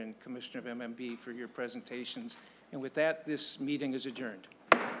Director, and Commissioner of MMB for your presentations. And with that, this meeting is adjourned.